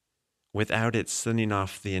without it sending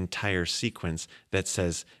off the entire sequence that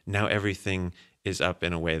says now everything is up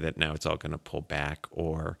in a way that now it's all going to pull back,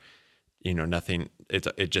 or nothing,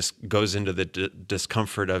 it just goes into the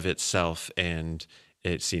discomfort of itself, and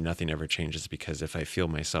nothing ever changes, because if I feel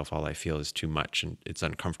myself, all I feel is too much and it's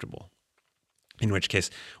uncomfortable. In which case,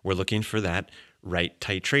 we're looking for that right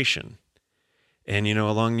titration. And,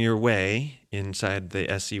 along your way inside the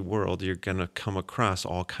SE world, you're going to come across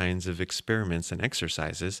all kinds of experiments and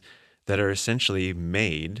exercises that are essentially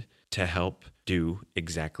made to help do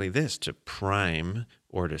exactly this, to prime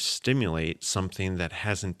or to stimulate something that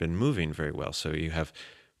hasn't been moving very well. So you have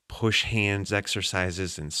push hands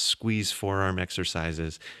exercises and squeeze forearm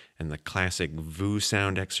exercises, and the classic VU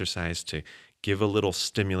sound exercise to give a little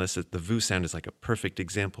stimulus. The VU sound is like a perfect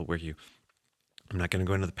example where I'm not going to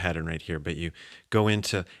go into the pattern right here, but you go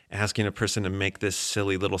into asking a person to make this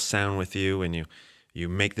silly little sound with you, and you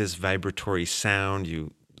make this vibratory sound,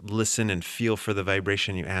 you listen and feel for the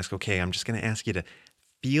vibration. You ask, okay, I'm just going to ask you to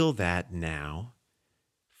feel that now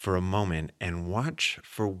for a moment and watch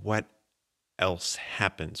for what else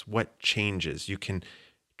happens, what changes. You can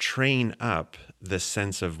train up the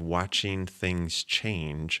sense of watching things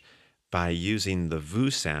change by using the VU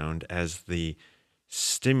sound as the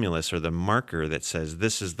stimulus or the marker that says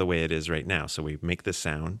this is the way it is right now. So we make the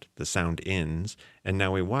sound ends, and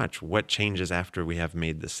now we watch what changes after we have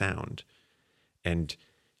made the sound. And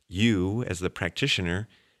you, as the practitioner,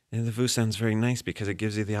 and the VU sound's very nice because it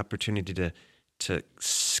gives you the opportunity to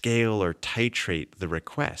scale or titrate the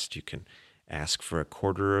request. You can ask for a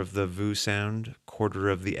quarter of the VU sound, quarter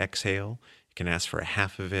of the exhale. You can ask for a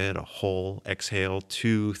half of it, a whole exhale,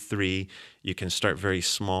 2, 3. You can start very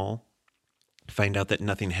small, find out that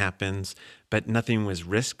nothing happens, but nothing was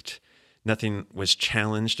risked. Nothing was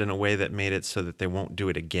challenged in a way that made it so that they won't do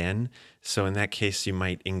it again. So in that case, you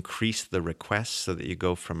might increase the request so that you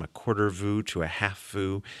go from a quarter VU to a half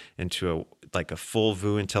VU and to a full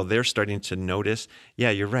VU until they're starting to notice,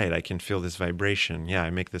 yeah, you're right, I can feel this vibration. Yeah,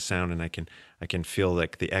 I make the sound and I can feel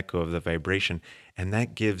like the echo of the vibration. And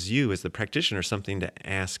that gives you, as the practitioner, something to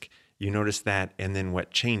ask. You notice that, and then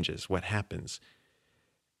what changes, what happens?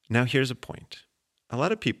 Now here's a point. A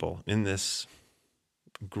lot of people in this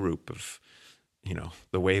group of,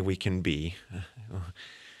 the way we can be,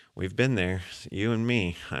 we've been there, you and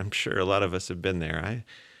me. I'm sure a lot of us have been there.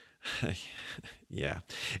 Yeah.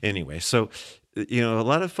 Anyway, so, a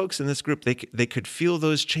lot of folks in this group, they could feel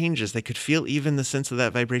those changes. They could feel even the sense of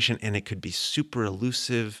that vibration, and it could be super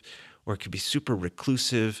elusive, or it could be super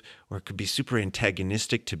reclusive, or it could be super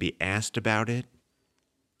antagonistic to be asked about it.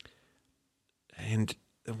 And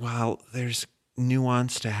while there's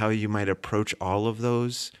nuance to how you might approach all of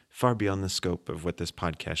those, far beyond the scope of what this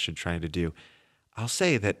podcast should try to do, I'll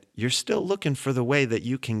say that you're still looking for the way that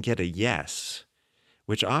you can get a yes,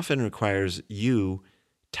 which often requires you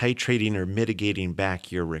titrating or mitigating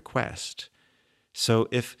back your request. So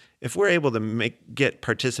if we're able to get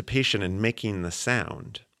participation in making the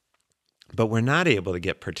sound, but we're not able to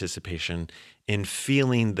get participation in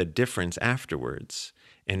feeling the difference afterwards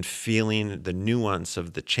and feeling the nuance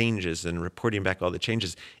of the changes and reporting back all the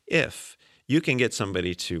changes, if you can get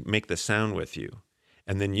somebody to make the sound with you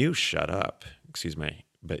and then you shut up,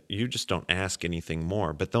 but you just don't ask anything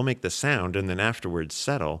more, but they'll make the sound and then afterwards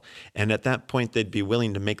settle. And at that point, they'd be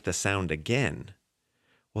willing to make the sound again.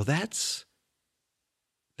 Well, that's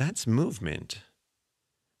movement.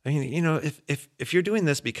 I mean, if you're doing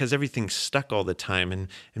this because everything's stuck all the time and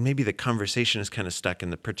maybe the conversation is kind of stuck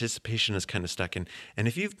and the participation is kind of stuck, and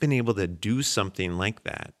if you've been able to do something like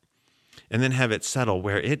that and then have it settle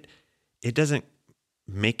where it doesn't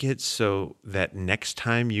make it so that next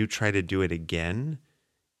time you try to do it again,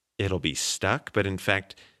 it'll be stuck, but in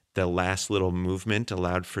fact, the last little movement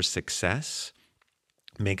allowed for success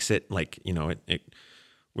makes it like,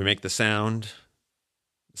 we make the sound's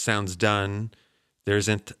done. There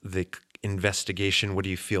isn't the investigation, what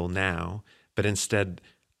do you feel now? But instead,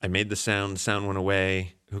 I made the sound went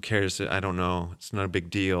away. Who cares? I don't know. It's not a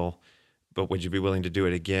big deal. But would you be willing to do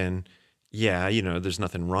it again? Yeah, there's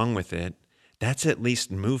nothing wrong with it. That's at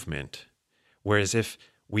least movement. Whereas if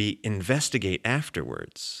we investigate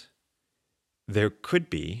afterwards, there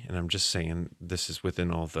could be, and I'm just saying this is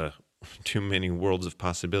within all the too many worlds of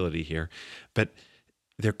possibility here, but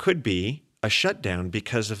there could be a shutdown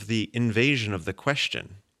because of the invasion of the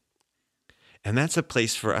question. And that's a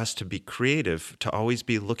place for us to be creative, to always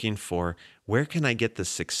be looking for, where can I get the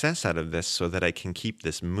success out of this so that I can keep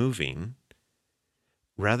this moving,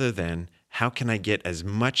 rather than how can I get as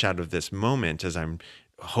much out of this moment as I'm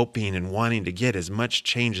hoping and wanting to get, as much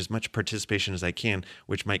change, as much participation as I can,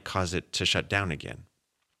 which might cause it to shut down again.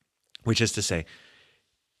 Which is to say,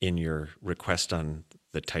 in your request on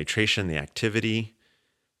the titration, the activity,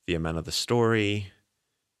 the amount of the story,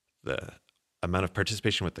 the amount of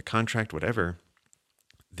participation with the contract, whatever,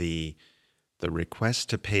 the request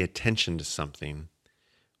to pay attention to something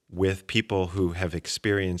with people who have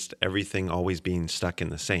experienced everything always being stuck in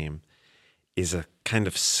the same is a kind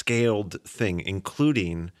of scaled thing,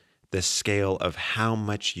 including the scale of how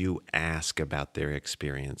much you ask about their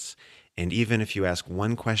experience. And even if you ask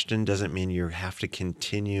one question, doesn't mean you have to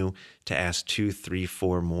continue to ask 2, 3,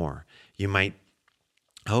 4 more. You might,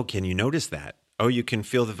 oh, can you notice that? Oh, you can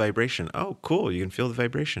feel the vibration. Oh, cool, you can feel the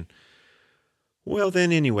vibration. Well,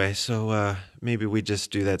 then anyway, so maybe we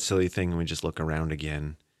just do that silly thing and we just look around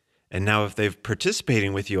again. And now if they're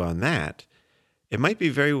participating with you on that, it might be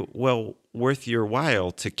very well worth your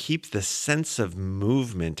while to keep the sense of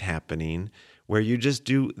movement happening, where you just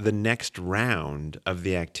do the next round of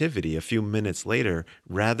the activity a few minutes later,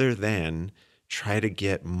 rather than try to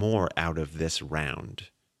get more out of this round.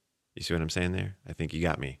 You see what I'm saying there? I think you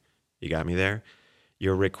got me. You got me there?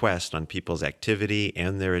 Your request on people's activity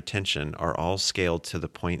and their attention are all scaled to the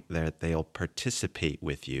point that they'll participate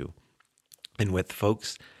with you. And with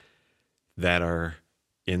folks that are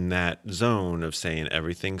in that zone of saying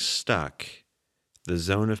everything's stuck, the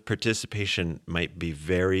zone of participation might be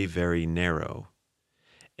very, very narrow.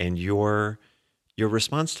 And your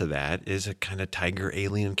response to that is a kind of tiger,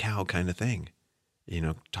 alien, cow kind of thing.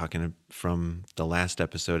 Talking from the last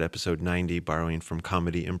episode 90, borrowing from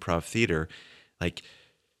comedy improv theater, like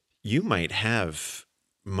you might have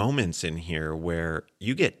moments in here where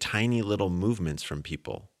you get tiny little movements from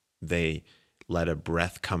people. They let a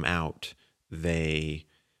breath come out. They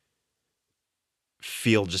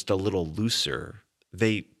feel just a little looser.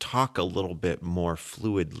 They talk a little bit more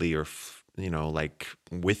fluidly, or, like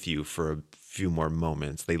with you for a few more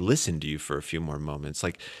moments. They listen to you for a few more moments.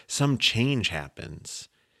 Like some change happens.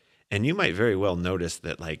 And you might very well notice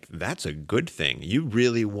that, like, that's a good thing. You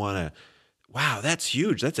really want to, wow, that's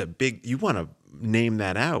huge. That's a big, you want to name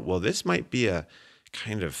that out. Well, this might be a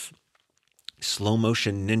kind of slow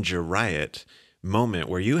motion ninja riot moment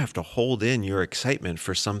where you have to hold in your excitement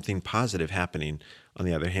for something positive happening. On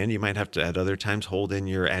the other hand, you might have to at other times hold in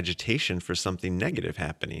your agitation for something negative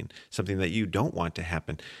happening, something that you don't want to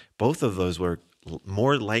happen. Both of those were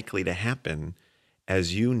more likely to happen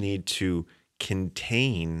as you need to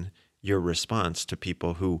contain your response to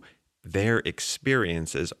people who their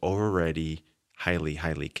experience is already highly,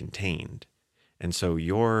 highly contained. And so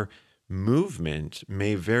your movement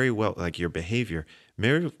may very well, like your behavior,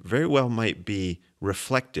 very well might be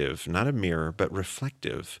reflective, not a mirror, but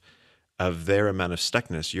reflective of their amount of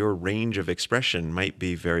stuckness. Your range of expression might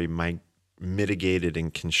be very mitigated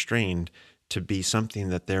and constrained to be something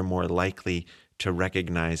that they're more likely to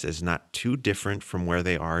recognize as not too different from where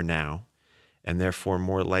they are now, and therefore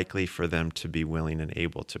more likely for them to be willing and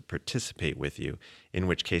able to participate with you, in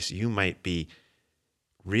which case you might be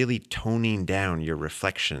really toning down your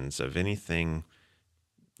reflections of anything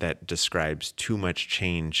that describes too much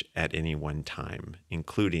change at any one time,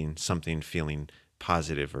 including something feeling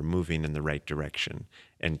positive or moving in the right direction.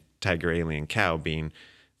 And Tiger, Alien, Cow being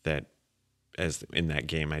that, as in that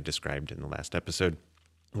game I described in the last episode,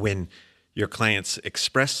 when your clients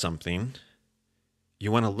express something,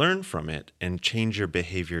 you want to learn from it and change your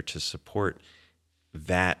behavior to support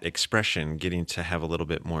that expression getting to have a little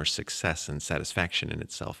bit more success and satisfaction in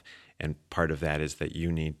itself. And part of that is that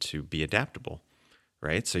you need to be adaptable,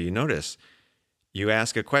 right? So you notice you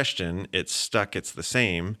ask a question, it's stuck, it's the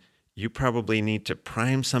same. You probably need to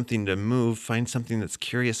prime something to move, find something that's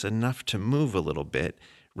curious enough to move a little bit,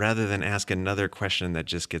 rather than ask another question that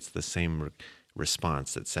just gets the same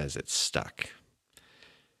response that says it's stuck.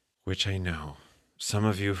 Which I know. Some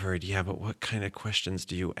of you have heard, yeah, but what kind of questions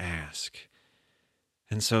do you ask?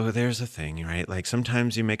 And so there's a thing, right? Like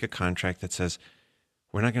sometimes you make a contract that says,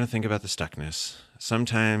 we're not going to think about the stuckness.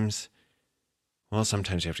 Sometimes you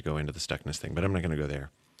have to go into the stuckness thing, but I'm not going to go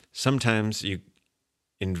there. Sometimes you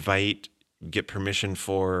invite, get permission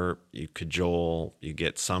for, you cajole, you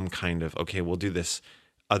get some kind of, okay, we'll do this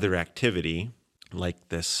other activity, like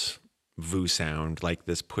this VU sound, like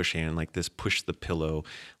this push hand, like this push the pillow,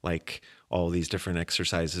 like all these different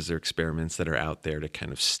exercises or experiments that are out there to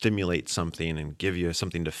kind of stimulate something and give you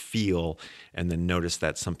something to feel, and then notice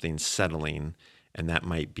that something's settling. And that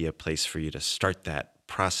might be a place for you to start that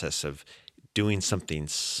process of doing something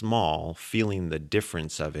small, feeling the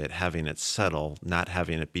difference of it, having it settle, not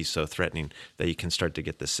having it be so threatening that you can start to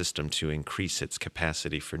get the system to increase its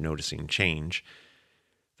capacity for noticing change.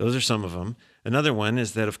 Those are some of them. Another one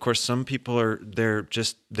is that, of course, some people they're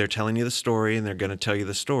telling you the story and they're going to tell you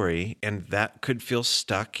the story, and that could feel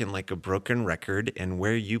stuck in like a broken record, and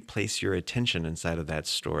where you place your attention inside of that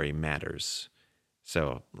story matters.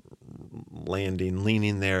 So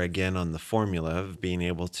leaning there again on the formula of being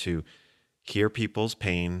able to hear people's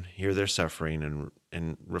pain, hear their suffering,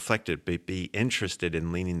 and reflect it, but be interested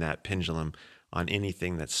in leaning that pendulum on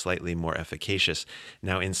anything that's slightly more efficacious.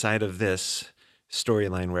 Now, inside of this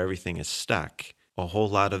storyline where everything is stuck, a whole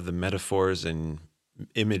lot of the metaphors and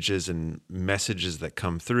images and messages that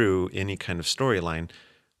come through any kind of storyline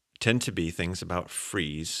tend to be things about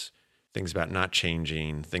freeze, things about not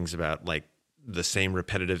changing, things about like the same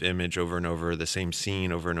repetitive image over and over, the same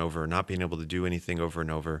scene over and over, not being able to do anything over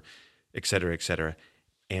and over, et cetera, et cetera.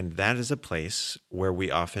 And that is a place where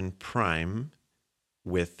we often prime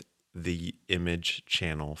with the image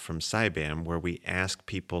channel from Cybam, where we ask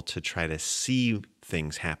people to try to see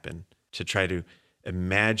things happen, to try to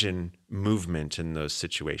imagine movement in those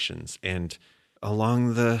situations. And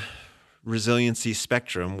along the resiliency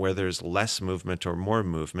spectrum, where there's less movement or more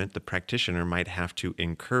movement, the practitioner might have to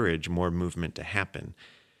encourage more movement to happen,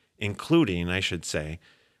 including, I should say,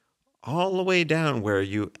 all the way down where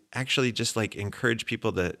you actually just like encourage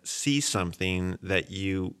people to see something that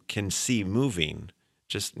you can see moving.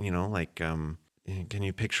 Just, like, can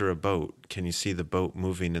you picture a boat? Can you see the boat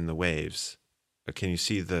moving in the waves? Or can you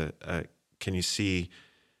see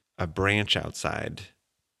a branch outside?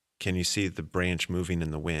 Can you see the branch moving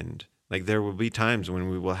in the wind? Like, there will be times when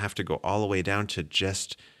we will have to go all the way down to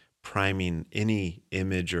just priming any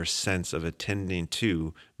image or sense of attending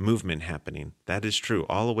to movement happening. That is true,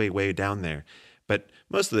 all the way down there. But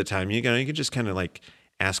most of the time, you can just kind of like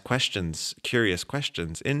ask questions, curious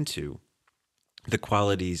questions into the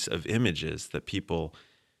qualities of images that people,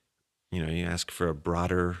 you ask for a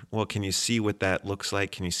broader, well, can you see what that looks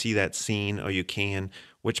like? Can you see that scene? Oh, you can.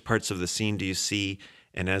 Which parts of the scene do you see?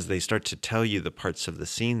 And as they start to tell you the parts of the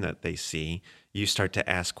scene that they see, you start to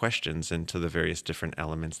ask questions into the various different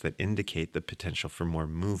elements that indicate the potential for more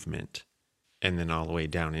movement. And then all the way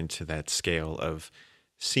down into that scale of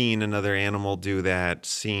seeing another animal do that,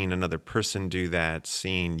 seeing another person do that,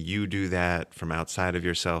 seeing you do that from outside of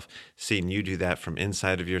yourself, seeing you do that from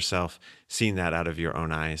inside of yourself, seeing that out of your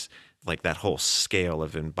own eyes, like that whole scale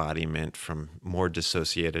of embodiment from more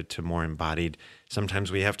dissociated to more embodied.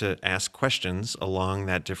 Sometimes we have to ask questions along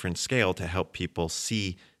that different scale to help people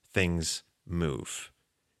see things move,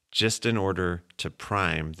 just in order to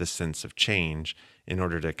prime the sense of change, in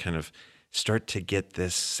order to kind of start to get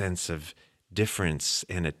this sense of difference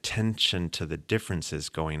and attention to the differences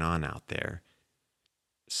going on out there.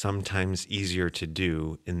 Sometimes easier to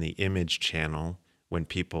do in the image channel when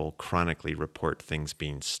people chronically report things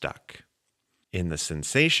being stuck. In the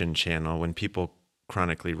sensation channel, when people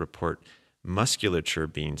chronically report musculature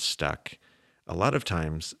being stuck, a lot of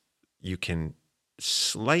times you can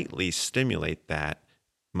slightly stimulate that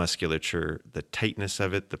musculature, the tightness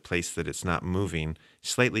of it, the place that it's not moving,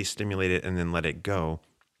 slightly stimulate it and then let it go,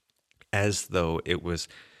 as though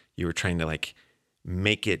you were trying to like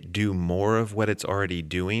make it do more of what it's already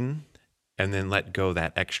doing, and then let go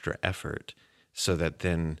that extra effort, so that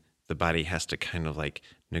then the body has to kind of like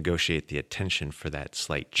negotiate the attention for that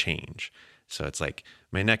slight change. So it's like,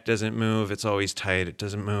 my neck doesn't move, it's always tight, it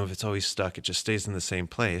doesn't move, it's always stuck, it just stays in the same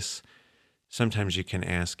place. Sometimes you can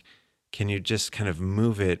ask, can you just kind of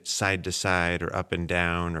move it side to side or up and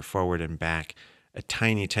down or forward and back a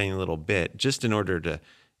tiny, tiny little bit, just in order to,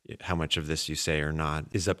 how much of this you say or not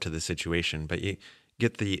is up to the situation, but you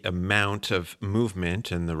get the amount of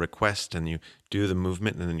movement and the request, and you do the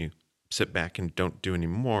movement, and then you sit back and don't do any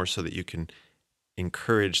more, so that you can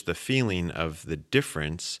encourage the feeling of the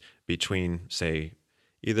difference between, say,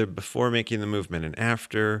 either before making the movement and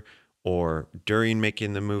after, or during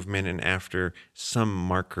making the movement and after, some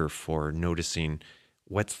marker for noticing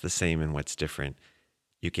what's the same and what's different.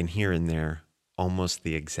 You can hear in there almost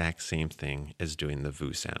the exact same thing as doing the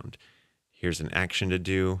VU sound. Here's an action to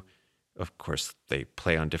do. Of course, they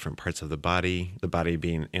play on different parts of the body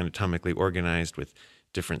being anatomically organized with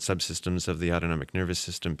different subsystems of the autonomic nervous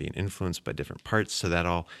system being influenced by different parts, so that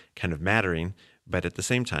all kind of mattering. But at the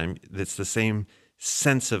same time, it's the same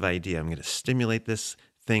sense of idea. I'm going to stimulate this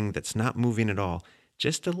thing that's not moving at all,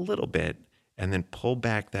 just a little bit, and then pull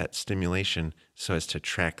back that stimulation so as to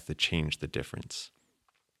track the change, the difference.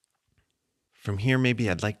 From here, maybe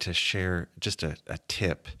I'd like to share just a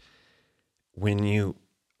tip. When you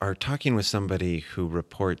are talking with somebody who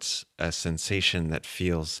reports a sensation that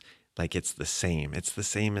feels like it's the same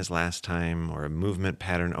as last time, or a movement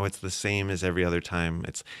pattern, it's the same as every other time,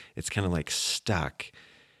 it's kind of like stuck,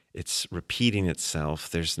 it's repeating itself,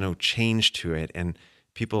 there's no change to it, and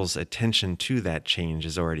people's attention to that change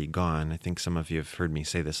is already gone. I think some of you have heard me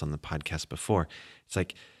say this on the podcast before. It's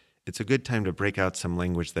like, it's a good time to break out some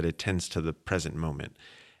language that attends to the present moment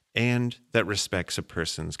and that respects a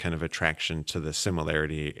person's kind of attraction to the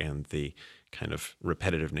similarity and the kind of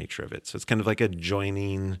repetitive nature of it. So it's kind of like a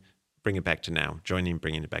joining, bring it back to now, joining,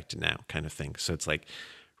 bringing it back to now kind of thing. So it's like,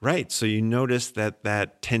 right, so you notice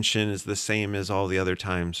that tension is the same as all the other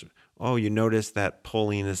times. Oh, you notice that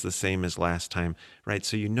pulling is the same as last time, right?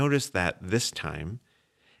 So you notice that this time,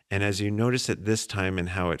 and as you notice it this time and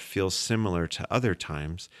how it feels similar to other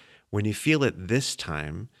times, when you feel it this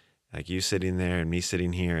time, like you sitting there and me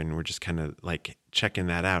sitting here, and we're just kind of like checking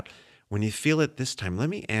that out. When you feel it this time, let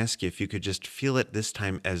me ask you if you could just feel it this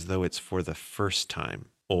time as though it's for the first time.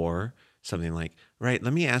 Or something like, right,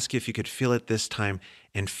 let me ask you if you could feel it this time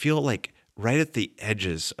and feel like right at the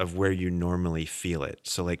edges of where you normally feel it.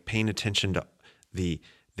 So like paying attention to the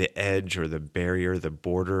edge or the barrier, the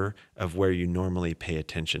border of where you normally pay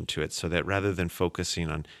attention to it, so that rather than focusing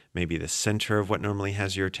on maybe the center of what normally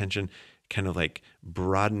has your attention, kind of like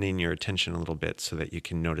broadening your attention a little bit so that you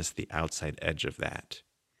can notice the outside edge of that.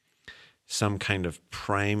 Some kind of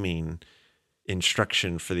priming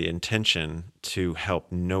instruction for the intention to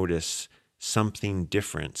help notice something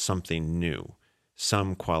different, something new,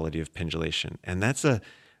 some quality of pendulation. And that's a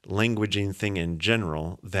languaging thing in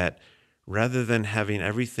general, that rather than having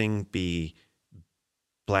everything be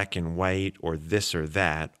black and white or this or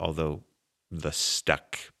that, although the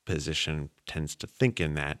stuck position tends to think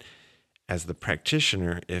in that, as the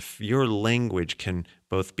practitioner, if your language can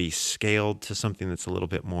both be scaled to something that's a little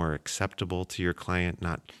bit more acceptable to your client,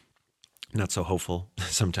 not so hopeful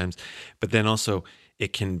sometimes, but then also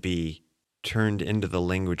it can be turned into the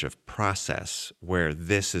language of process, where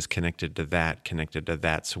this is connected to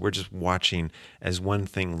that. So we're just watching as one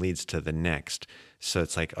thing leads to the next. So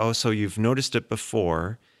it's like, oh, so you've noticed it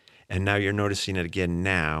before, and now you're noticing it again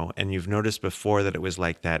now, and you've noticed before that it was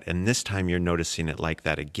like that, and this time you're noticing it like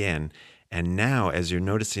that again. And now, as you're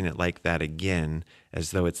noticing it like that again,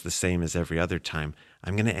 as though it's the same as every other time,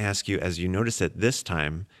 I'm going to ask you, as you notice it this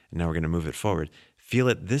time, and now we're going to move it forward, feel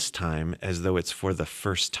it this time as though it's for the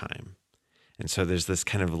first time. And so there's this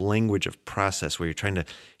kind of language of process where you're trying to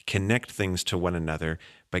connect things to one another,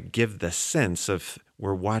 but give the sense of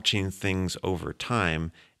we're watching things over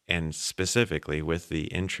time, and specifically with the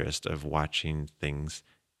interest of watching things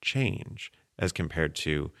change as compared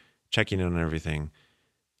to checking in on everything,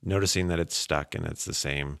 noticing that it's stuck and it's the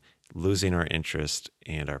same, losing our interest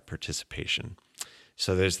and our participation.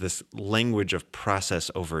 So there's this language of process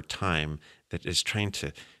over time that is trying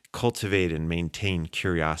to cultivate and maintain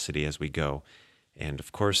curiosity as we go. And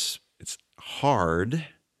of course, it's hard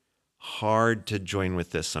to join with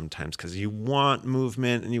this sometimes because you want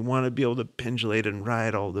movement and you want to be able to pendulate and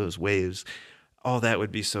ride all those waves. All that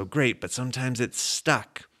would be so great, but sometimes it's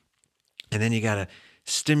stuck. And then you got to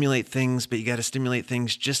stimulate things, but you got to stimulate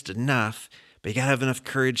things just enough. But you got to have enough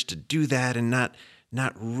courage to do that and not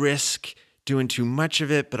risk doing too much of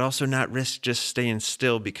it, but also not risk just staying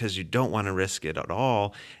still because you don't want to risk it at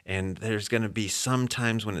all. And there's going to be some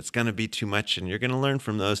times when it's going to be too much, and you're going to learn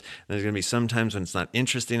from those. And there's going to be some times when it's not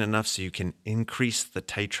interesting enough, so you can increase the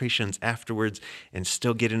titrations afterwards and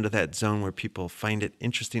still get into that zone where people find it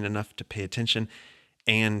interesting enough to pay attention.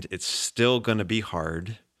 And it's still going to be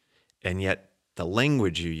hard. And yet the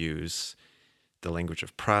language you use, the language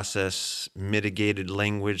of process, mitigated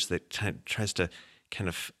language that tries to kind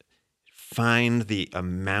of find the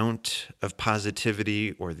amount of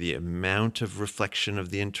positivity or the amount of reflection of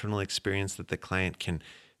the internal experience that the client can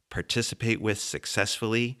participate with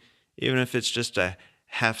successfully, even if it's just a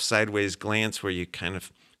half sideways glance where you kind of,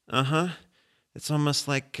 it's almost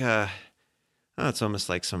like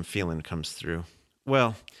some feeling comes through.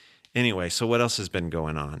 Well, anyway, so what else has been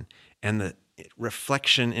going on? And the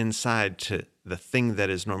reflection inside to the thing that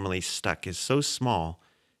is normally stuck is so small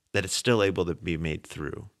that it's still able to be made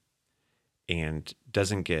through and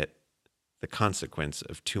doesn't get the consequence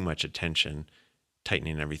of too much attention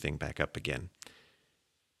tightening everything back up again.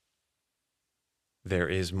 There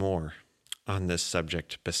is more on this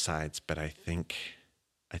subject besides, but I think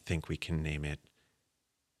we can name it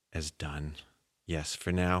as done. Yes,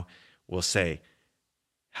 for now, we'll say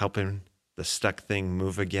helping the stuck thing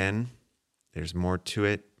move again. There's more to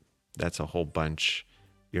it. That's a whole bunch.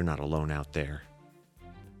 You're not alone out there.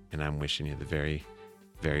 And I'm wishing you the very,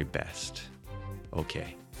 very best.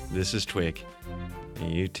 Okay, this is Twig.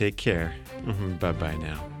 And you take care. Bye-bye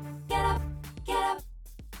now. Get up, get up,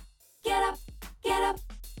 get up, get up,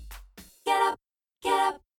 get up, get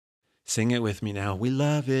up. Sing it with me now. We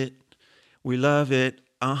love it. We love it.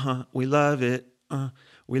 We love it.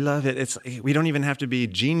 We love it. We don't even have to be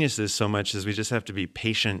geniuses so much as we just have to be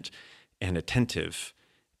patient and attentive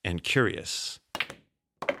and curious.